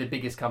become the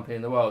biggest company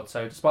in the world.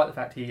 So despite the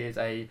fact he is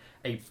a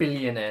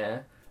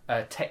billionaire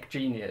tech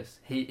genius,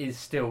 he is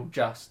still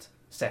just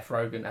Seth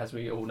Rogen as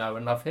we all know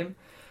and love him.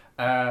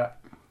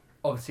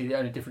 Obviously, the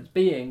only difference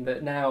being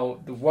that now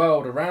the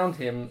world around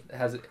him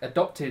has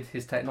adopted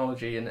his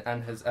technology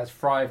and has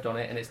thrived on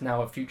it, and it's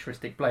now a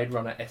futuristic Blade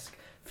Runner-esque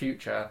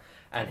future,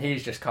 and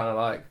he's just kind of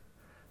like,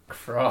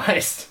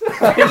 Christ.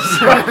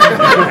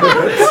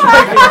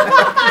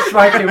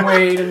 smoking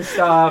weed and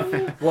stuff,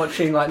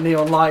 watching like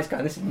neon lights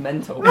going, this is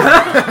mental.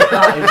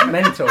 That is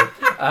mental.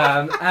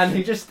 And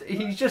he's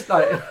just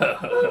like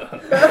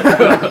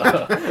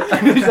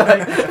and he's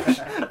like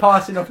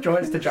passing off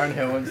joints to Joan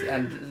Hill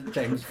and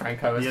James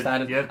Franco as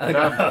standard.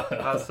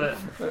 That's it.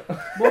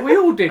 Well, we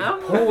all did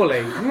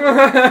poorly.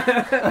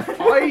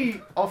 I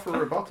offer a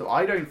rebuttal.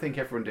 I don't think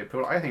everyone did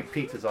poorly. I think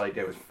Peter's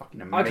idea was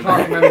fucking amazing.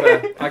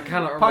 I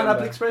cannot remember.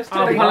 Pineapple Express.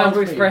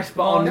 Pineapple Express,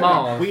 but on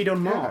Mars. Weed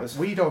on Mars.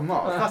 Weed on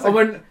Mars. That's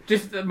When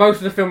just most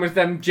of the film was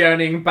them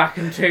journeying back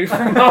and to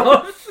from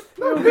Mars.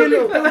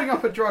 building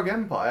up a drug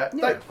empire.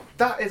 Yeah.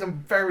 That is a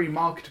very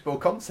marketable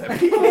concept.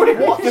 People would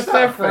watch that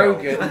Seth film.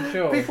 Rogen,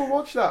 sure. People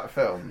watch that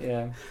film.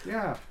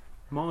 Yeah.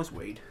 Mars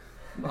weed.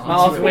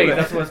 Mars weed.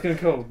 That's what it's going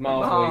to be called.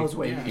 Mars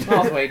weed. weed.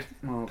 Mars weed.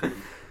 Mars.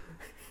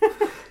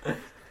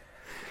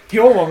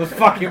 Your one was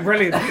fucking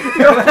brilliant.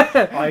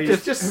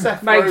 just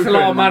Seth Makes Rogen a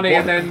lot of money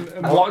and then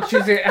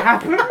watches it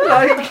happen.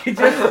 Like he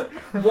just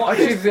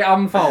watches it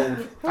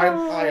unfold.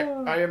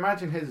 I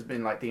imagine his has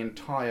been like the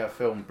entire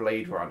film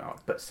Blade Runner,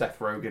 but Seth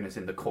Rogen is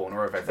in the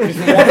corner of everything.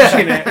 Just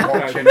watching it.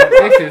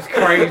 This is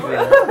crazy.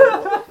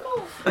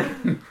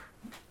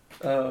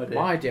 Oh, dear.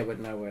 My idea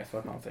went nowhere, so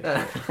I can't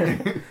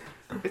say.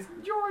 Is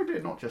your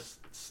idea not just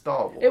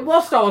Star Wars? It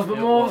was Star Wars, but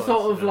It more was,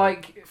 sort of yeah.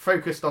 like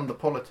focused on the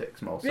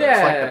politics more. So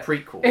Yeah. it's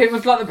like the prequel. it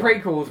was like the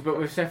prequels, but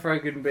with Seth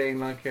Rogen being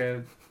like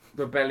a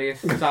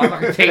rebellious son,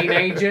 like a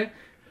teenager.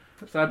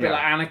 So a bit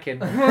Yeah. like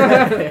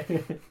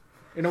Anakin.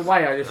 In a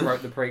way, I just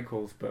wrote the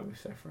prequels, but with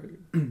Seth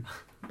Rogen.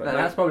 But And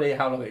that's probably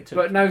how long it took.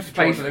 But no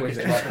space George Lucas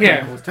wizard. to write the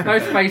Yeah, prequels to no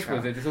be space fair.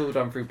 wizard. It's all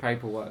done through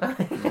paperwork.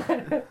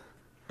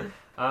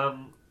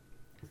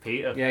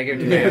 Peter. Yeah,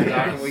 give it to me.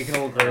 I think we can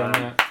all agree on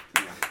that.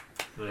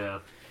 Yeah.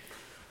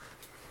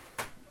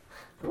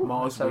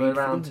 Mars So weed we're for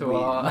round the to weed.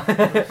 our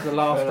It's the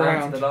last we're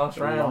round. to the last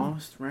round.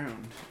 Last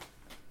round.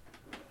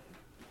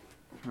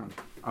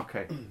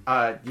 Okay.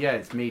 Yeah,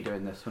 it's me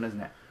doing this one, isn't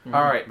it? Mhm.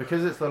 All right,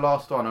 because it's the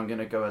last one, I'm going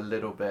to go a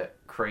little bit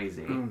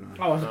crazy. Oh, no.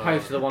 Oh, as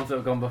opposed to the ones that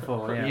have gone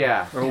before. Yeah,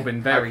 Yeah. we've all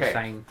been very Okay.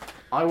 sane.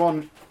 I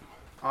want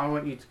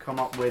you to come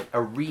up with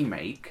a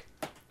remake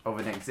of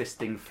an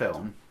existing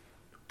film.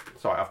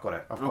 Sorry, I've got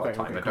it. I've got Okay, a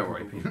timer. okay, Don't cool,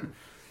 worry. cool, cool.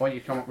 I want you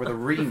to come up with a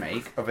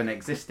remake of an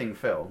existing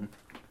film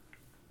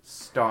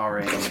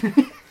starring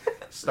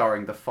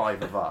the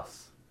five of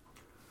us.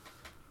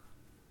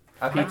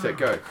 Okay. Peter,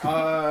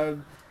 go.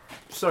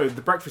 So,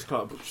 The Breakfast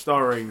Club,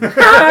 starring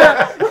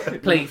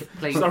Please,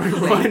 please, starring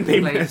please, Ryan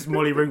Beam please. as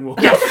Molly Ringwald.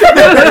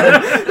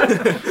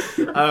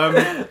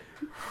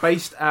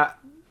 Based at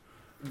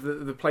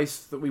the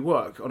place that we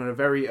work on a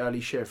very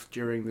early shift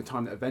during the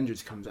time that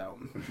Avengers comes out.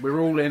 We're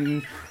all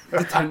in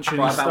detention,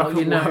 Right, about stuck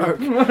what you at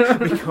know. work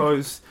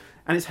because,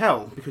 and it's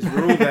hell because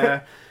we're all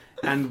there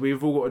and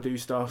we've all got to do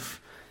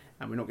stuff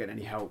and we're not getting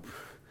any help.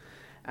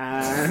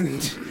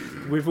 And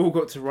we've all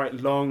got to write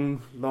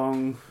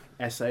long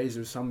essays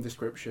of some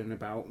description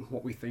about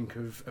what we think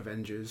of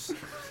Avengers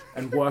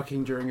and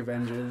working during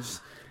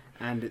Avengers,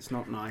 and it's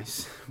not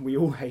nice. We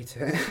all hate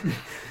it.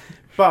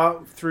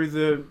 But through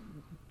the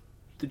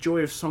joy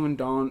of song and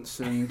dance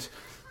and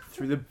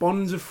through the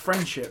bonds of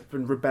friendship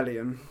and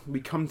rebellion, we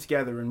come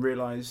together and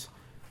realise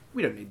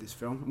we don't need this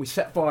film. And we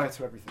set fire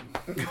to everything.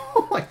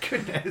 Oh my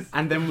goodness.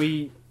 And then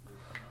we...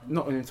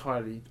 Not an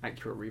entirely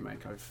accurate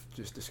remake, I've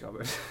just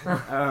discovered.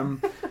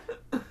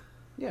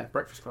 Yeah,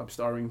 Breakfast Club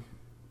starring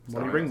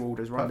Molly Starring us. Ringwald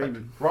as Ryan Perfect.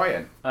 Beeman.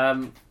 Ryan.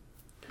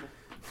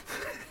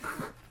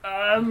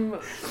 I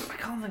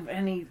can't think of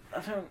any. I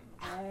don't.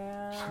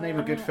 Just name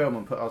a good film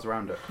and put us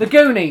around it. The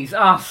Goonies,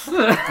 us.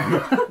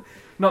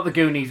 Not the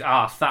Goonies,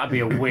 us. That'd be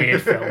a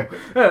weird film.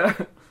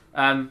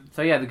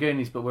 So yeah, the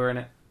Goonies, but we're in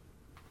it.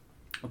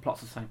 The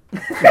plot's the same.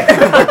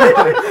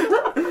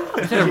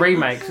 It's in a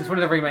remake. It's one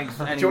of the remakes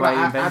Do you anyway want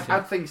to invented.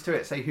 add things to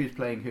it? Say who's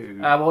playing who.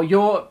 Well,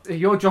 you're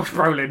Josh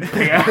Brolin.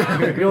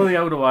 Peter. You're the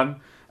older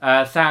one.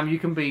 Sam, you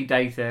can be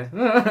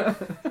Data.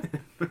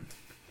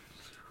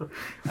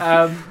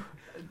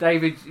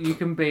 David, you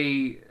can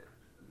be.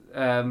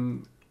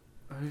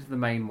 Who's the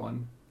main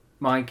one?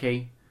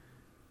 Mikey.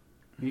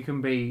 You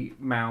can be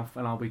Mouth,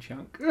 and I'll be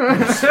Chunk.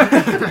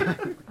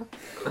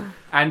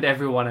 And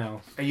everyone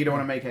else. And you don't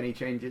want to make any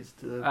changes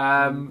to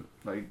the.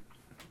 Like,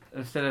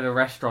 Instead of a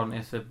restaurant,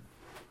 it's a.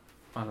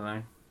 I don't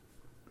know.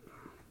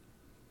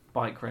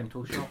 Bike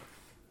rental shop.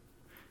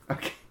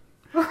 okay.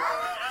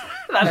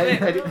 That's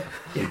it.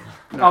 No,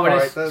 Oh, but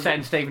alright, it's that's- set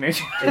in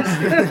Stevenage.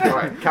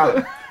 Alright,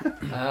 Callum.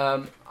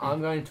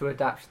 I'm going to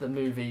adapt the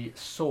movie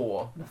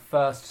Saw, the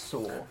first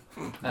Saw.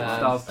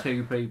 Stars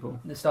 2 people.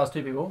 It stars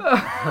 2 people.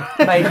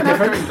 Made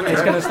different.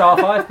 It's going to star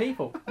 5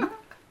 people.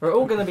 We're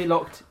all going to be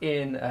locked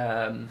in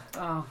in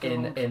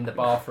the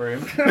bathroom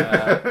with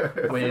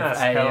That's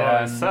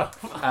hell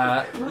itself.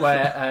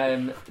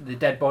 where the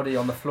dead body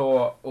on the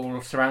floor, all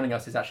surrounding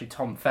us, is actually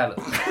Tom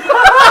Felton.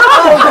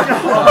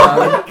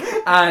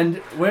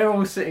 And we're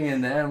all sitting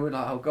in there, and we're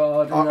like, "Oh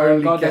God, Our no,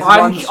 only God!" guess- There's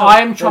one saw-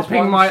 I'm there's chopping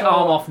one my saw.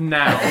 arm off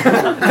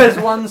now. There's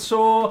one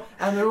saw,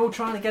 and we're all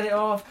trying to get it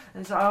off.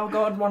 And it's like, oh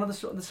God, one of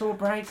the saw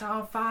breaks.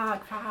 Oh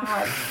fuck,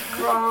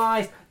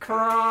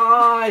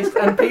 Christ!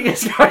 And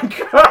Peter's going,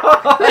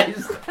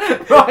 Christ!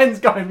 Ryan's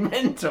going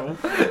mental.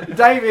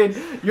 David,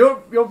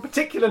 you're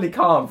particularly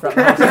calm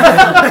throughout the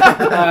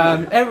whole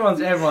time.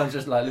 Everyone's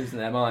just like losing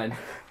their mind.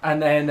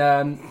 And then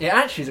it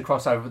actually is a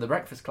crossover with the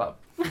Breakfast Club.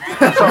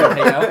 Sorry,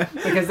 Peter,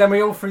 because then we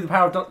all, through the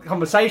power of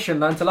conversation,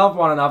 learn to love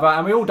one another,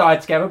 and we all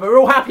died together, but we're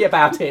all happy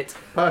about it.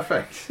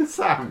 Perfect.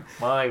 Sam.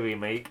 My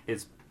remake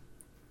is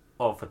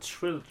of a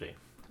trilogy,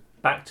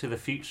 Back to the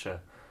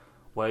Future,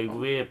 where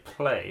we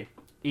play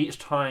each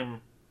time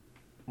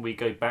we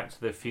go back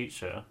to the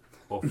future,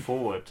 or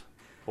forward,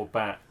 or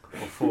back,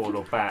 or forward,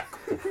 or back,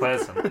 or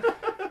present.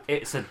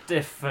 It's a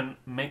different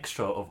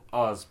mixture of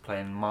us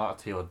playing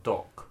Marty or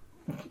Doc.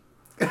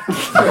 So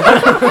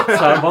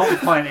at one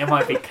point it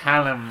might be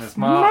Callum as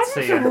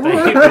Marty and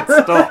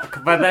David's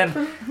Doc, but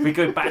then we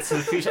go back to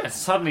the future and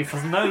suddenly for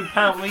no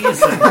apparent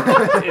reason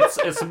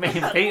it's me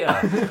and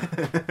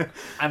Peter,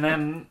 and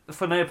then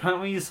for no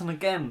apparent reason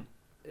again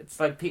it's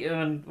like Peter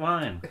and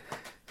Ryan.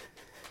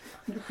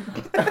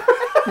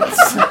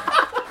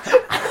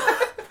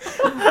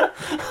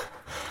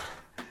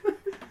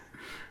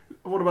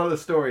 What about the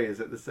story? Is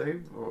it the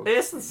same? Or?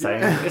 It's the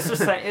same.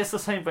 It's the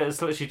same, but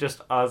it's literally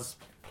just us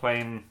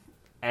playing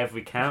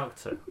every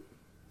character.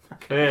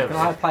 Clearly. Can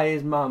I play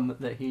his mum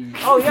that he?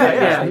 Oh,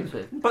 yeah. sleeps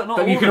with? But not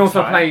But you all can the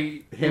also time.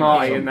 play Him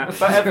Marty as in that.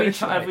 But every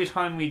situation.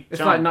 time we It's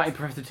jump, like Nutty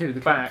Professor 2, the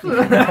back.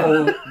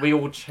 we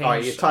all change.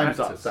 Alright, your time's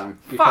up, actors. Sam.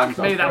 Your Fuck time's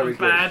me, up. that Very was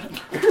good. bad.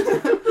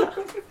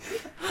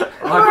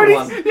 I for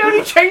one, The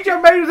only change I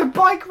made was a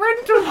bike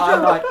rental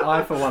shop.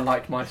 I for one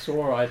liked my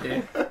Saw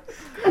idea.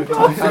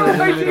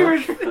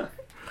 Oh,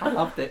 I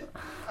loved it.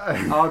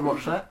 I would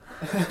watch that.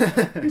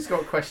 Who's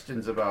got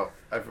questions about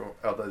everyone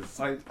others?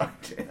 I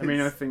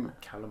mean, I think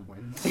Callum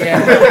wins.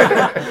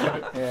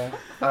 Yeah.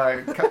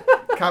 Yeah.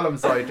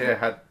 Callum's idea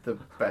had the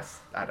best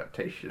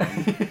adaptation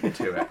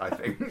to it, I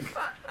think.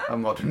 A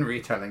modern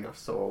retelling of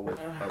Saw with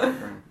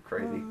going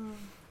crazy.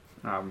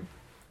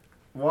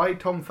 Why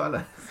Tom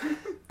Fellas?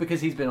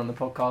 Because he's been on the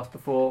podcast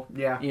before.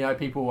 Yeah. You know,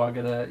 people are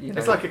gonna. You know,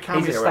 It's like a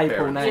cameo he's a staple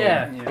appearance. name.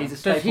 Yeah. He's a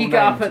staple Does he name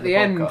get up to at the the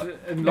end podcast.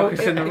 and lock us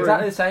in the room?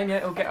 Exactly the same. Yeah,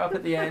 he'll get up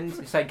at the end.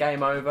 You say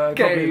game over.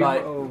 Game He'll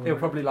over.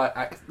 probably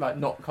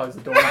not close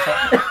the door.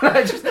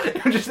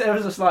 He'll just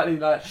ever so slightly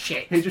like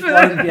Shit. he just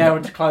won't be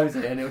able to close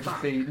it, and it'll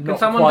just be not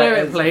someone quite do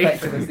it, as please?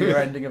 effective as the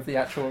ending of the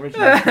actual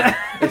original.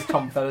 It's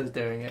Tom Fellas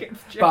doing it,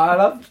 but I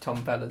love Tom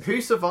Fellas.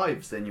 Who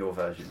survives in your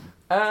version,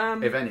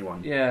 if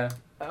anyone? Yeah.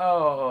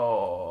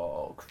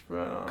 Oh,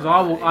 because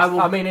I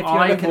will. I mean, if you're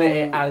I looking at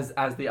it will-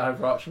 as the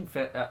overarching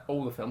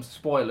all the films,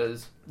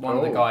 spoilers. One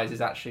of the guys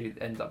is actually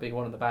ends up being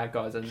one of the bad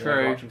guys in the True.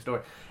 overarching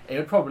story. It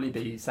would probably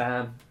be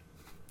Sam.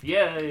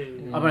 Yay!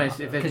 I'm honest,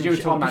 if there's 'Cause an you were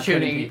talking about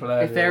killing opportunity, people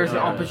if there is an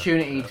earlier.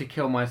 opportunity to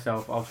kill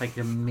myself, I'll take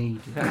it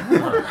immediately.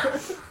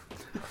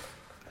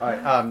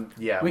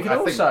 Yeah. We could I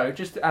think- also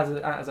just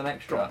as an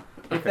extra.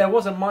 If there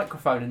was a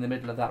microphone in the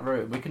middle of that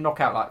room, we could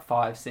knock out like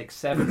 5, 6,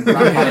 7.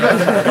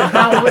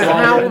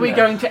 how are we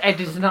going to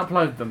edit and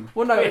upload them?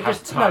 Well, no, We it have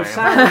just no.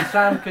 time.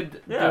 Sam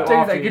could. Yeah. do it Dude,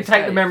 after they he could take the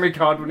escapes. memory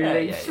card when he Yeah,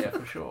 leaves. yeah,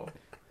 for sure.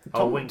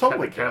 I'll Tom- wink Tom at the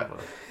would get camera.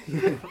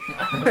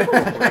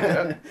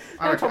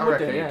 I Tom reckon would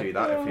do, you'd yeah. do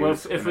that if you Well,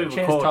 was if we gonna-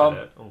 Cheers, recorded Tom.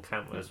 it on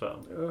camera as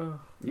well.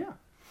 Yeah.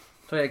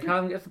 So yeah,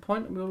 Callum gets the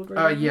point. We all agree.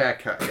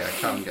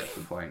 Callum gets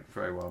the point.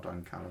 Very well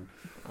done, Callum.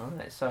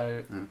 Alright,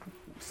 so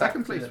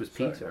Second place was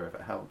Peter, if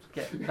it helps.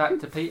 get back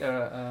to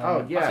Peter.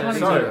 Oh, yeah, to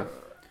so-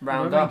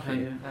 round up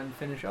and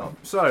finish off.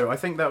 So I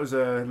think that was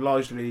a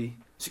largely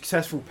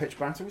successful pitch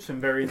battle. Some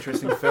very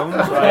interesting films.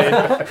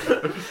 I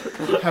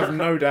have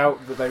no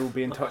doubt that they will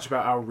be in touch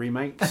about our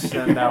remakes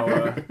and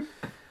our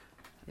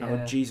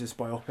Yeah. Jesus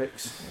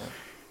biopics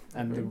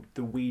and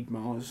the weed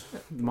Mars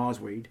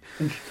weed.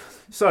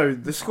 So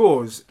the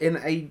scores in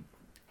a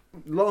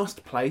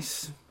last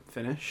place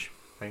finish.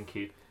 Thank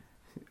you.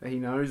 He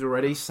knows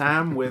already.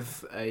 Sam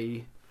with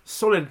a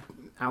solid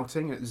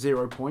outing at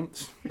 0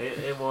 points.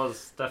 It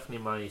was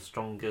definitely my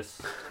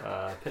strongest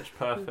Pitch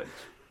Perfect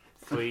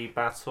 3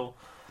 battle.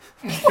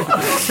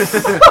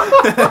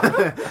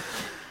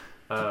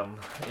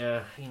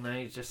 Yeah, you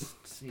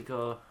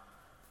got.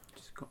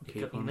 Just got to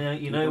You keep on. know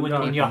keep when, on when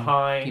going. you're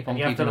high, keep on and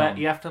you have to keeping let on.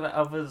 you have to let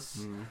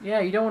others. Yeah,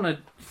 you don't want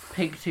to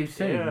peak too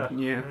soon. Yeah,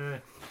 Yeah.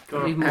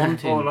 Gotta Leave 'em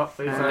wanting. ball up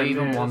those Leave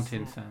them ideas.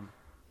 wanting, Sam.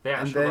 The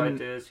And actual then-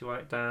 ideas you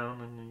write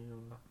down,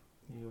 and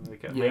you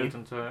get Yeah. made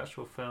into an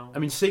actual film. I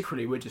mean,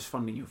 secretly, we're just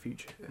funding your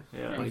future here.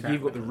 yeah, Like, Exactly.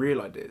 you've got the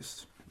real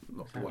ideas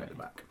locked away at the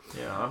back.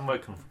 yeah. I'm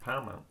working for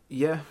Paramount.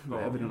 Yeah, Oh,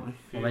 evidently.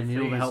 Well, they need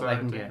all the help they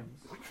can get.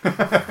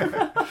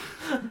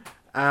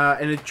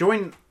 In a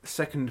joint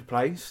second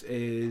place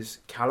is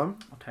Callum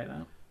I'll take that.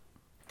 An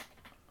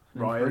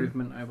Ryan.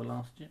 Improvement over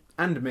last year.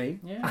 and me.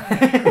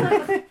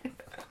 Yeah.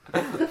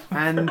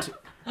 And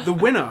the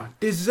winner,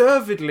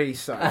 deservedly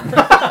so.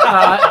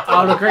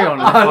 I'll agree on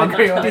this I'll one.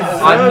 agree on this.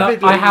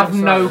 I have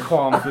no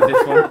qualms with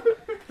this one.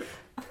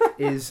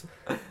 is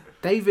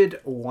David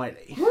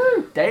Wiley.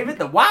 David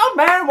the Wild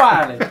Man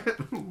Wiley.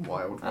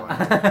 Wild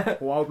one.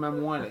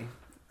 Wildman Wiley.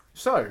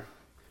 So,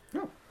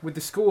 with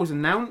the scores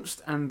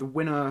announced and the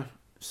winner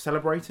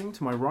celebrating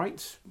to my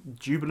right,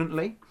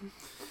 jubilantly,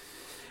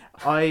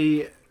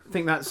 I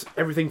think that's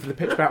everything for the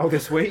pitch battle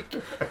this week.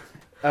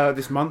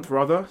 This month,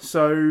 rather.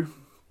 So,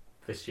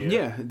 This year.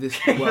 yeah, this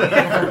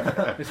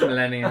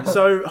millennium.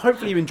 So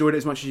hopefully you enjoyed it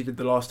as much as you did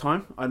the last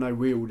time. I know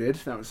we all did.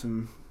 That was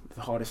some of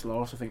the hardest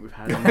laughs I think we've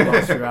had in the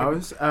last few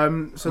hours. So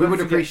We don't would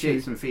forget appreciate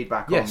to- some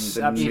feedback Yes,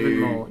 on the absolutely. new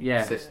Even more,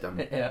 yeah. system.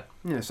 Yeah.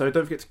 Yeah, so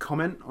don't forget to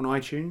comment on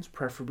iTunes,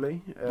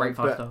 preferably. Rate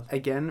 5 but stars.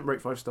 Again,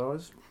 rate 5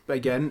 stars. But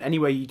again, any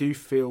way you do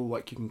feel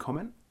like you can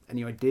comment,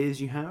 any ideas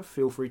you have,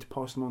 feel free to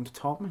pass them on to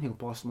Tom and he'll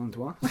pass them on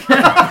to us.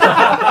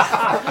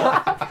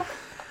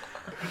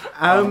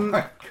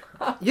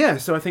 Yeah,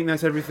 so I think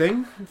that's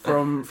everything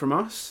from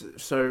us.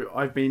 So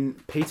I've been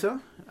Peter,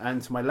 and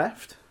to my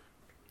left,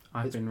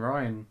 I've been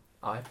Ryan.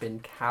 I've been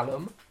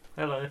Callum.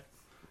 Hello.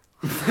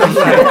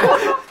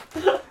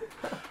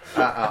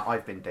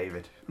 I've been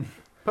David.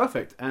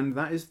 perfect, and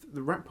that is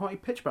the Rap Party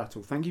Pitch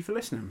Battle. Thank you for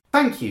listening.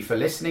 Thank you for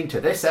listening to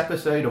this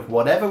episode of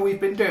whatever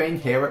we've been doing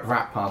here at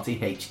Rap Party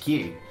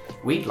HQ.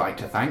 We'd like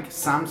to thank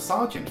Sam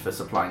Sargent for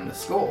supplying the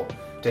score.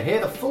 To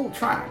hear the full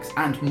tracks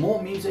and more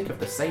music of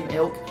the same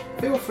ilk,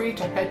 feel free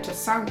to head to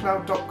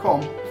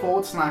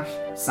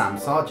soundcloud.com/Sam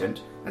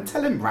Sargent and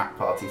tell him Rap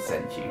Party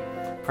sent you,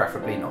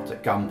 preferably not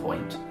at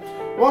gunpoint.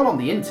 While on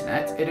the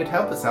internet, it'd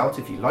help us out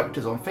if you liked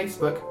us on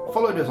Facebook,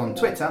 followed us on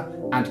Twitter,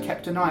 and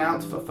kept an eye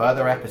out for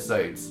further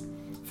episodes.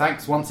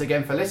 Thanks once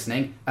again for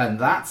listening, and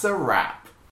that's a wrap.